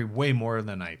library way more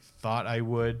than I thought I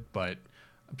would, but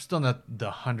I'm still not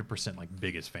the 100% like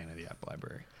biggest fan of the app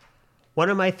library. One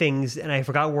of my things, and I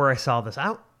forgot where I saw this.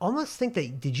 I almost think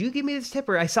that, did you give me this tip,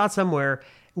 or I saw it somewhere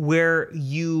where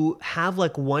you have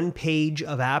like one page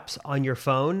of apps on your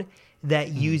phone that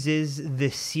uses the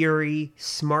Siri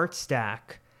Smart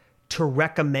Stack to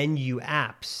recommend you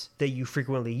apps that you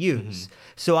frequently use.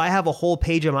 So I have a whole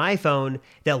page on my iPhone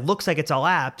that looks like it's all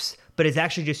apps, but it's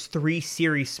actually just 3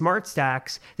 Siri Smart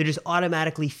Stacks that just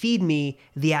automatically feed me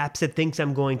the apps it thinks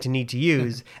I'm going to need to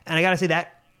use. And I gotta say,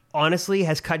 that honestly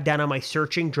has cut down on my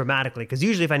searching dramatically, because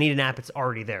usually if I need an app, it's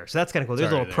already there. So that's kind of cool.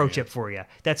 There's a little pro tip for you.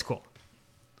 That's cool.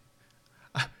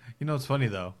 You know, it's funny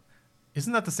though.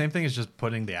 Isn't that the same thing as just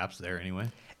putting the apps there anyway?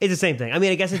 It's the same thing. I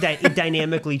mean, I guess it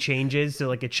dynamically changes, so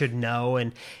like it should know,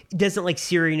 and it doesn't like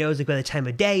Siri knows like by the time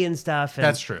of day and stuff. And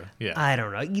that's true. Yeah. I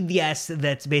don't know. Yes,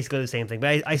 that's basically the same thing.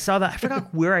 But I saw that. I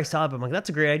forgot where I saw it, but I'm like, that's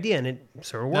a great idea, and it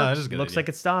sort of works. No, it is a good Looks idea. like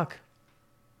it's stock.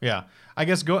 Yeah. I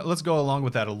guess let's go along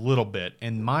with that a little bit.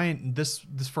 And this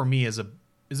for me is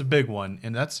a big one,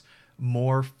 and that's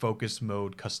more focus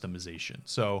mode customization.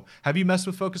 So have you messed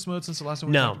with focus mode since the last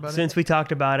time we talked about it? No, since we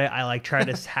talked about it, I like tried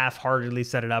to half-heartedly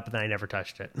set it up, and then I never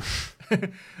touched it.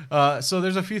 So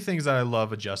there's a few things that I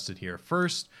love adjusted here.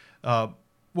 First,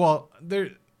 there.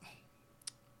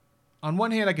 On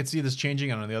one hand, I could see this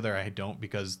changing, and on the other, I don't,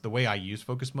 because the way I use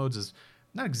focus modes is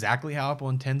not exactly how Apple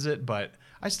intends it, but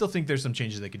I still think there's some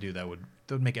changes they could do that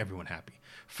would make everyone happy.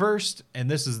 First,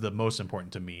 and this is the most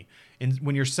important to me,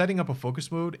 when you're setting up a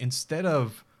focus mode, instead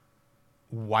of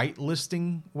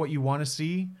whitelisting what you want to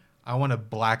see, I want to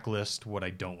blacklist what I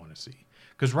don't want to see.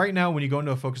 Because right now, when you go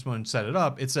into a focus mode and set it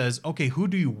up, it says, okay, who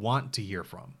do you want to hear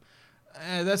from?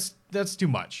 That's too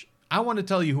much. I want to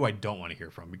tell you who I don't want to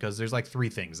hear from, because there's like 3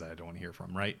 things that I don't want to hear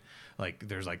from, right? Like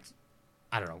there's like,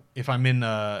 I don't know, if I'm in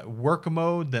work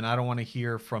mode, then I don't want to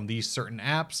hear from these certain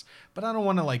apps, but I don't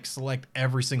want to like select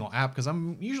every single app because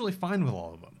I'm usually fine with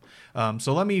all of them.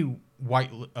 So let me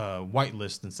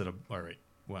whitelist instead of, all right,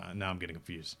 well, now I'm getting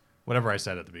confused. Whatever I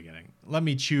said at the beginning. Let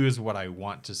me choose what I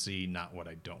want to see, not what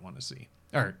I don't want to see.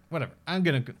 Or whatever. I'm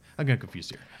gonna confuse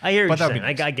here. I hear what you're saying.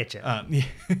 Nice. I get you.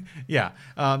 Yeah.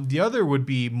 The other would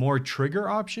be more trigger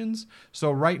options.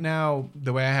 So right now,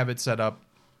 the way I have it set up,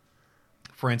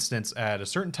 for instance, at a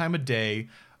certain time of day,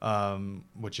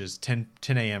 which is 10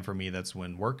 a.m. for me, that's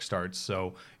when work starts.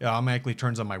 So it automatically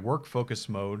turns on my work focus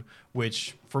mode,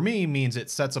 which for me means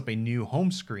it sets up a new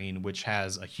home screen, which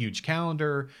has a huge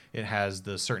calendar. It has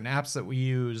the certain apps that we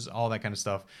use, all that kind of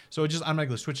stuff. So it just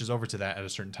automatically switches over to that at a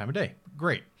certain time of day.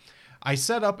 Great. I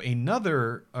set up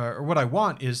another, or what I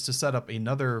want is to set up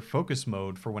another focus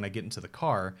mode for when I get into the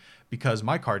car, because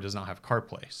my car does not have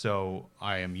CarPlay. So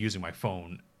I am using my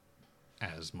phone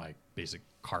as my basic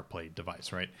CarPlay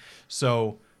device, right?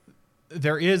 So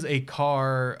there is a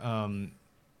car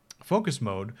focus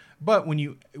mode, but when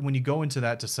you go into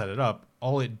that to set it up,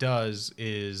 all it does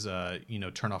is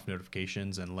turn off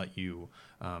notifications and let you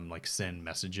like send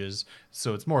messages.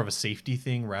 So it's more of a safety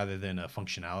thing rather than a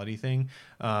functionality thing.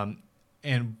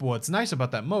 And what's nice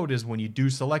about that mode is when you do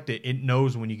select it, it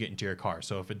knows when you get into your car.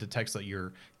 So if it detects that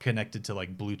you're connected to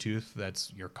like Bluetooth,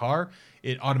 that's your car,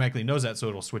 it automatically knows that, so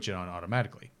it'll switch it on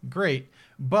automatically. Great.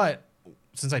 But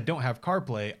since I don't have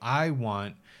CarPlay, I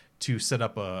want to set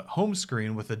up a home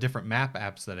screen with the different map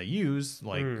apps that I use,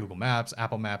 like Google Maps,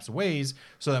 Apple Maps, Waze,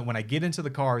 so that when I get into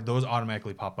the car, those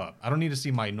automatically pop up. I don't need to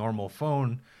see my normal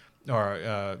phone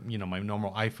or my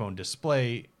normal iPhone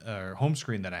display or home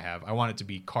screen that I have. I want it to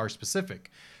be car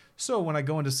specific. So when I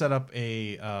go in to set up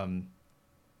a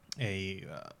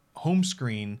home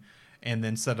screen and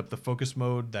then set up the focus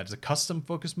mode that's a custom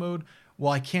focus mode,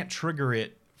 well, I can't trigger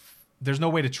it. There's no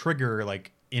way to trigger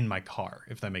like in my car,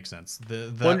 if that makes sense.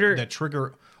 That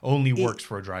trigger only works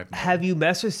for a drive mode. Have you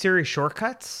messed with Siri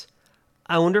shortcuts?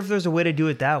 I wonder if there's a way to do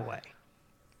it that way.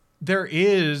 There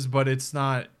is, but it's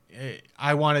not.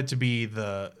 I want it to be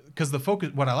because the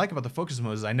focus. What I like about the focus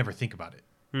mode is I never think about it.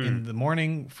 In the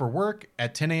morning for work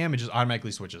at 10 a.m. it just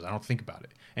automatically switches. I don't think about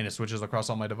it, and it switches across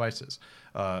all my devices.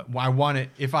 I want it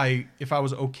if I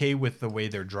was okay with the way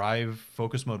their drive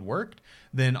focus mode worked,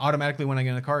 then automatically when I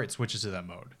get in the car it switches to that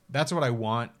mode. That's what I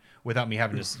want without me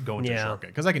having to go into a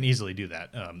shortcut, because I can easily do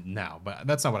that now, but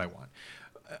that's not what I want.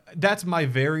 That's my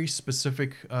very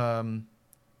specific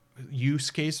use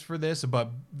case for this,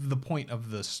 but the point of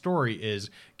the story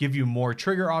is give you more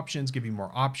trigger options, give you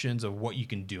more options of what you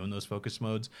can do in those focus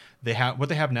modes. What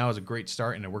they have now is a great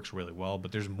start and it works really well,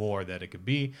 but there's more that it could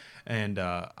be, and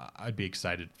I'd be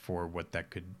excited for what that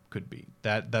could be.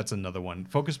 That's another one.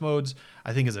 Focus modes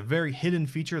I think is a very hidden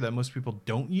feature that most people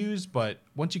don't use, but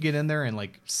once you get in there and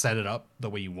like set it up the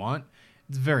way you want,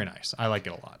 it's very nice. I like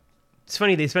it a lot. It's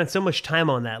funny, they spent so much time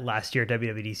on that last year at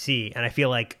WWDC, and I feel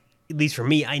like, at least for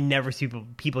me, I never see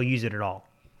people use it at all.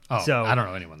 Oh, so I don't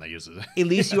know anyone that uses it. At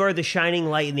least you are the shining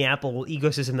light in the Apple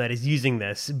ecosystem that is using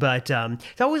this. But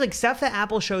it's always like stuff that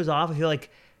Apple shows off, I feel like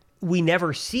we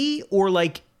never see, or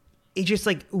like it's just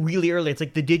like really early. It's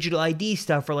like the digital ID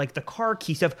stuff or like the car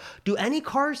key stuff. Do any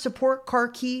cars support car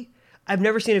key? I've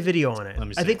never seen a video on it.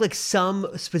 I think like some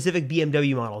specific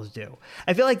BMW models do.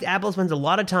 I feel like Apple spends a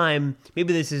lot of time,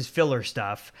 maybe this is filler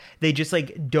stuff, they just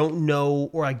like don't know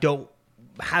or like don't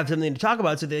have something to talk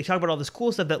about. So they talk about all this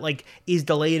cool stuff that like is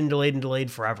delayed and delayed and delayed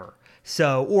forever.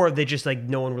 So, or they just like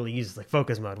no one really uses, like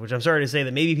focus mode, which I'm sorry to say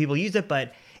that maybe people use it,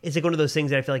 but it's like one of those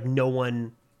things that I feel like no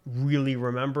one really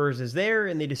remembers is there,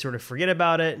 and they just sort of forget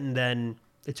about it, and then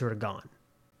it's sort of gone.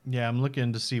 Yeah, I'm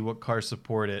looking to see what cars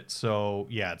support it. So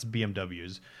yeah, it's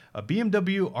BMWs.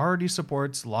 BMW already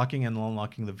supports locking and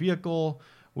unlocking the vehicle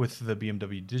with the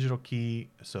BMW digital key.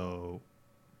 So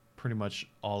pretty much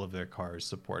all of their cars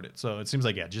support it. So it seems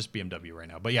like, yeah, just BMW right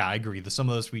now. But yeah, I agree. Some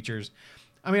of those features,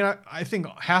 I mean, I think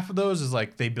half of those is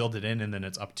like they build it in and then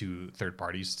it's up to third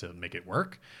parties to make it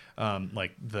work,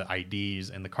 like the IDs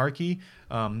and the car key.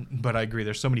 But I agree.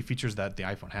 There's so many features that the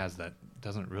iPhone has that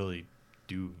doesn't really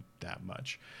do that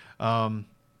much. All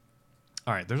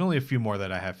right, there's only a few more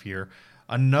that I have here.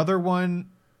 Another one,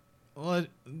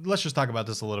 let's just talk about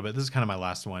this a little bit. This is kind of my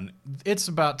last one. It's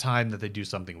about time that they do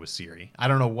something with Siri. I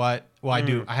don't know what. Well,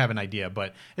 I have an idea,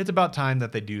 but it's about time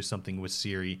that they do something with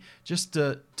Siri just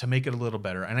to make it a little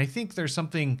better. And I think there's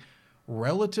something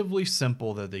relatively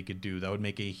simple that they could do that would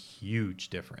make a huge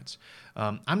difference.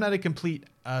 I'm not a complete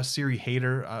Siri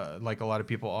hater like a lot of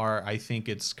people are. I think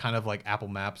it's kind of like Apple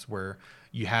Maps, where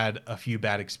you had a few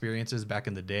bad experiences back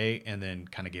in the day and then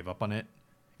kind of gave up on it.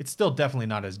 It's still definitely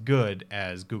not as good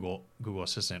as Google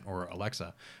Assistant or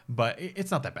Alexa, but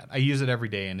it's not that bad. I use it every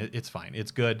day and it's fine.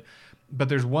 It's good. But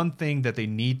there's one thing that they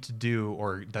need to do,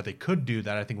 or that they could do,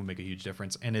 that I think would make a huge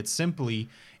difference. And it's simply,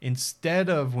 instead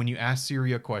of when you ask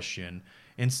Siri a question,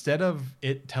 instead of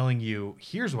it telling you,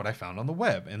 here's what I found on the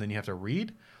web, and then you have to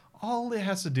read, all it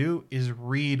has to do is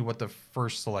read what the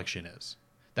first selection is.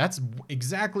 That's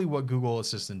exactly what Google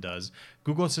Assistant does.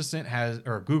 Google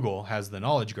has the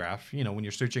knowledge graph. You know, when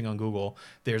you're searching on Google,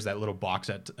 there's that little box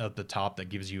at the top that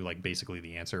gives you like basically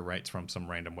the answer, right? It's from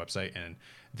some random website, and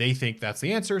they think that's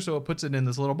the answer, so it puts it in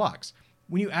this little box.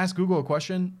 When you ask Google a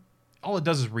question, all it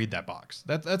does is read that box.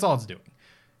 That's all it's doing.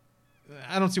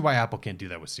 I don't see why Apple can't do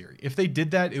that with Siri. If they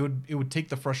did that, it would take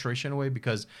the frustration away,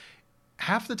 because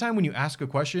half the time when you ask a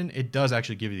question, it does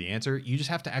actually give you the answer. You just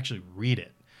have to actually read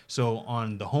it. So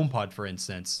on the HomePod, for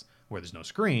instance, where there's no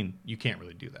screen, you can't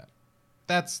really do that.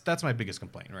 That's my biggest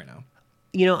complaint right now.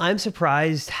 You know, I'm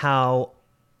surprised how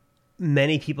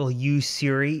many people use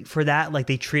Siri for that. Like,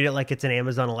 they treat it like it's an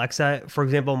Amazon Alexa. For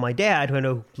example, my dad, who I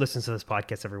know listens to this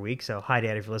podcast every week, so hi,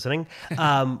 Dad, if you're listening,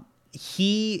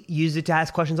 he used it to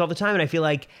ask questions all the time, and I feel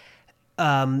like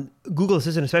Google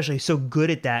Assistant especially is so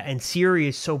good at that, and Siri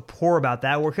is so poor about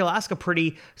that, where he'll ask a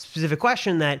pretty specific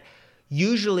question that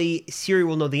usually Siri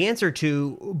will know the answer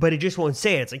to, but it just won't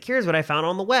say it. It's like, here's what I found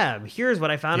on the web. Here's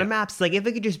what I found in Maps. Like, if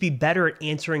it could just be better at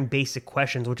answering basic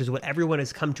questions, which is what everyone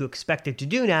has come to expect it to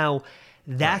do now,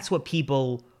 that's what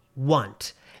people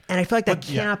want. And I feel like that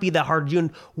cannot be that hard to do.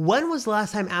 And when was the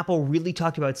last time Apple really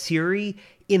talked about Siri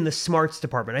in the smarts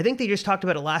department? I think they just talked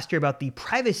about it last year about the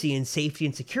privacy and safety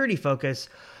and security focus.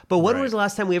 But when was the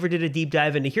last time we ever did a deep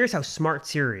dive into here's how smart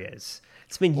Siri is?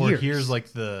 It's been years.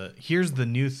 Or here's the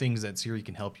new things that Siri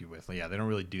can help you with. Like, yeah, they don't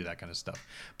really do that kind of stuff.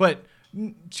 But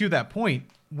to that point,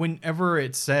 whenever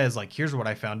it says like, here's what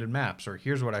I found in Maps, or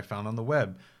here's what I found on the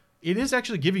web, it is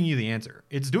actually giving you the answer.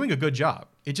 It's doing a good job.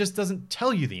 It just doesn't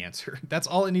tell you the answer. That's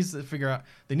all it needs to figure out.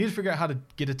 They need to figure out how to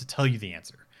get it to tell you the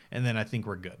answer, and then I think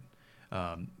we're good.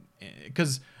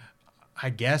 Because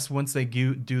I guess once they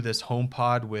do this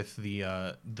HomePod with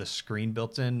the screen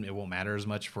built in, it won't matter as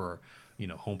much for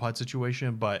HomePod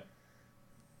situation. But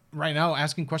right now,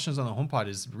 asking questions on the HomePod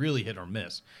is really hit or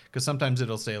miss, because sometimes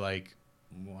it'll say like,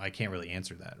 well, I can't really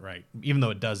answer that, right? Even though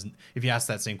it doesn't. If you ask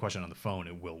that same question on the phone,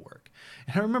 it will work.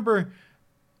 And I remember,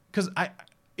 because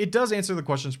it does answer the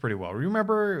questions pretty well.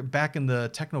 Remember back in the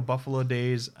Techno Buffalo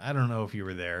days? I don't know if you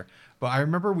were there, but I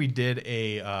remember we did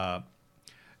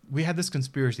we had this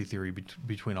conspiracy theory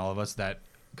between all of us that,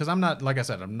 because I'm not, like I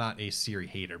said, I'm not a Siri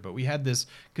hater, but we had this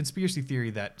conspiracy theory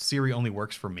that Siri only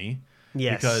works for me.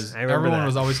 Yes, because everyone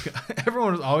was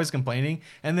always complaining,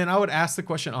 and then I would ask the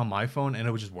question on my phone and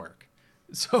it would just work.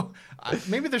 So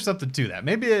maybe there's something to that.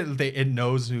 Maybe it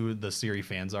knows who the Siri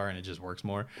fans are and it just works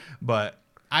more. But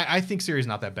I think Siri's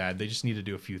not that bad. They just need to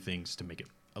do a few things to make it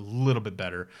a little bit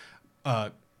better.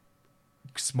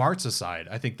 Smarts aside,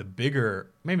 I think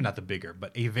maybe not the bigger,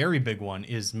 but a very big one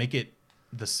is make it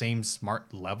the same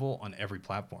smart level on every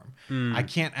platform. I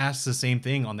can't ask the same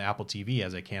thing on the Apple TV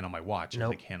as I can on my watch, as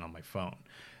I can on my phone.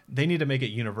 They need to make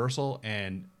it universal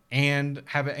and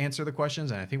have it answer the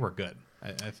questions, and I think we're good.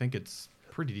 I think it's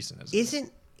pretty decent. Isn't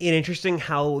it interesting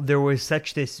how there was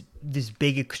such this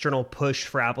big external push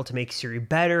for Apple to make Siri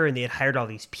better, and they had hired all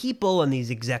these people and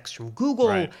these execs from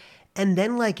Google, and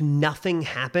then like nothing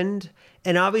happened.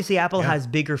 And obviously Apple Yeah. has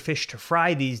bigger fish to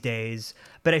fry these days,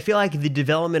 but I feel like the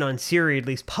development on Siri, at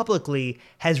least publicly,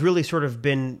 has really sort of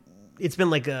been, it's been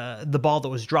like the ball that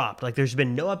was dropped. Like there's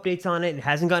been no updates on it. It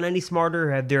hasn't gotten any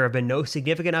smarter. There have been no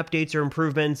significant updates or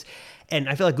improvements. And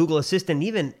I feel like Google Assistant,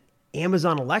 even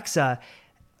Amazon Alexa,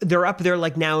 they're up there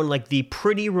like now in like the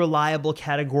pretty reliable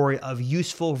category of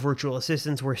useful virtual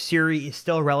assistants, where Siri is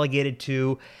still relegated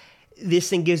to, this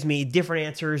thing gives me different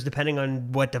answers depending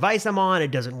on what device I'm on. It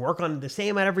doesn't work on the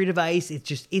same on every device.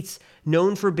 It's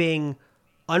known for being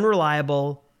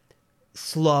unreliable,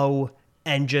 slow,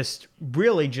 and just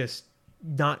really just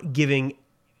not giving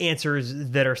answers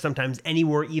that are sometimes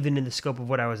anywhere even in the scope of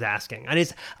what I was asking.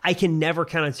 And I can never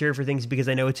count on Siri for things because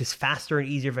I know it's just faster and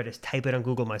easier if I just type it on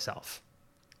Google myself.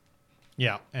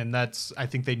 Yeah, and I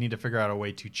think they need to figure out a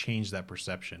way to change that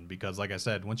perception, because like I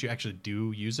said, once you actually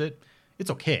do use it, it's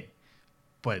okay.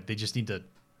 But they just need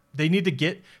to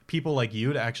get people like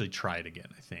you to actually try it again,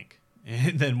 I think.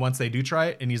 And then once they do try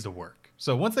it, it needs to work.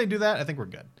 So once they do that, I think we're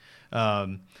good.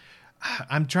 I'm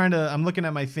looking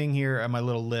at my thing here, at my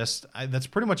little list. That's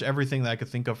pretty much everything that I could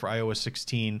think of for iOS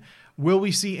 16. Will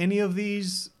we see any of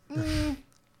these?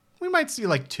 We might see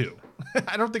like 2.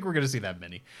 I don't think we're going to see that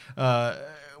many.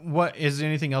 What is there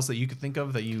anything else that you could think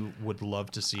of that you would love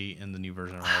to see in the new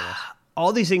version of iOS?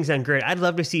 All these things sound great. I'd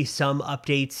love to see some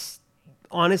updates.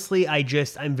 Honestly,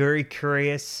 I'm very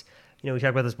curious. We talked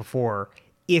about this before.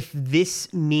 If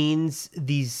this means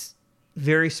these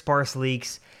very sparse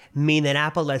leaks mean that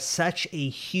Apple has such a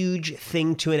huge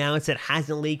thing to announce that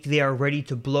hasn't leaked, they are ready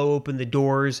to blow open the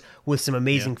doors with some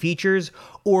amazing features,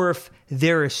 or if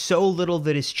there is so little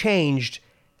that has changed,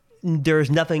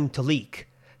 there's nothing to leak.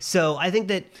 So I think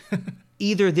that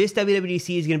either this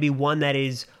WWDC is going to be one that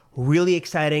is really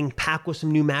exciting, packed with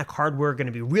some new Mac hardware, going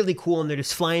to be really cool, and they're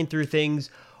just flying through things,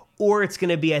 or it's going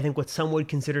to be, I think, what some would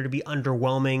consider to be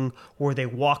underwhelming, where they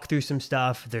walk through some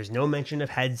stuff, there's no mention of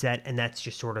headset, and that's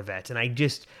just sort of it. And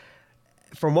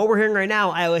from what we're hearing right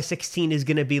now, iOS 16 is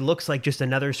going to looks like just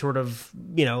another sort of,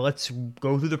 let's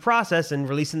go through the process and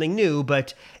release something new,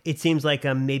 but it seems like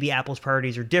maybe Apple's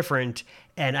priorities are different,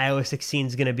 and iOS 16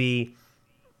 is going to be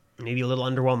maybe a little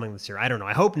underwhelming this year. I don't know.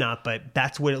 I hope not, but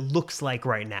that's what it looks like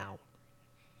right now.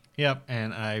 Yep,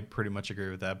 and I pretty much agree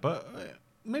with that. But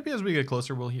maybe as we get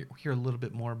closer, we'll hear a little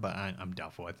bit more. But I'm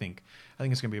doubtful. I think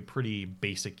it's going to be a pretty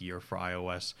basic year for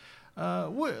iOS.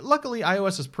 Luckily,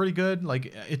 iOS is pretty good.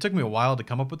 Like, it took me a while to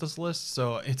come up with this list,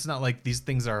 so it's not like these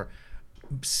things are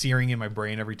searing in my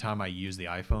brain every time I use the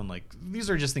iPhone. Like,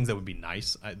 these are just things that would be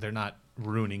nice. They're not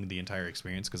ruining the entire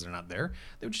experience because they're not there.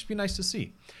 They would just be nice to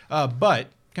see. But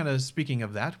kind of speaking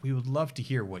of that, we would love to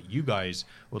hear what you guys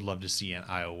would love to see in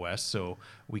iOS, so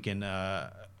we can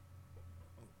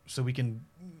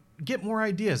get more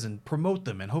ideas and promote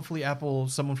them, and hopefully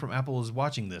someone from Apple is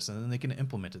watching this and then they can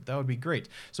implement it. That would be great.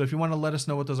 So if you want to let us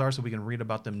know what those are so we can read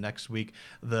about them next week,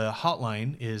 the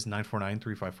hotline is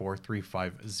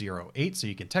 949-354-3508. So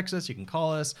you can text us, you can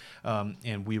call us,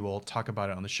 and we will talk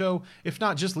about it on the show. If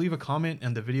not, just leave a comment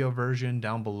in the video version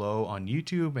down below on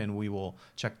YouTube, and we will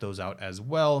check those out as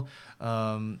well.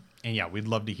 And yeah, we'd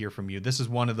love to hear from you. This is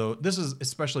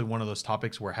especially one of those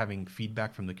topics where having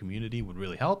feedback from the community would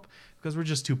really help, because we're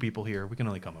just 2 people here. We can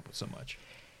only come up with so much.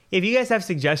 If you guys have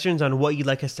suggestions on what you'd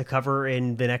like us to cover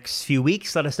in the next few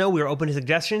weeks, let us know. We're open to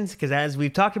suggestions, because as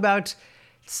we've talked about,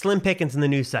 slim pickings in the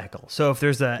news cycle. So if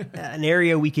there's an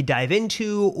area we could dive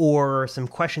into, or some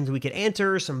questions we could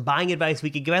answer, some buying advice we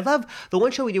could give. I love the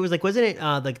one show we did was wasn't it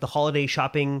like the holiday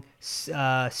shopping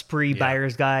spree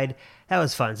buyer's guide? That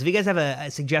was fun. So if you guys have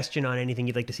a suggestion on anything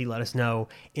you'd like to see, let us know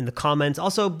in the comments.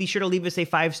 Also, be sure to leave us a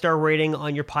 5-star rating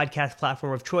on your podcast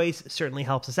platform of choice. It certainly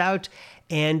helps us out.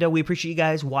 And we appreciate you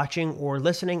guys watching or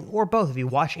listening, or both. If you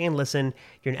watch and listen,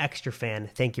 you're an extra fan.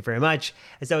 Thank you very much.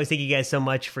 As always, thank you guys so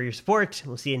much for your support.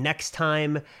 We'll see you next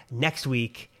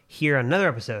week, here on another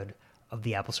episode of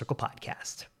the Apple Circle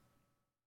Podcast.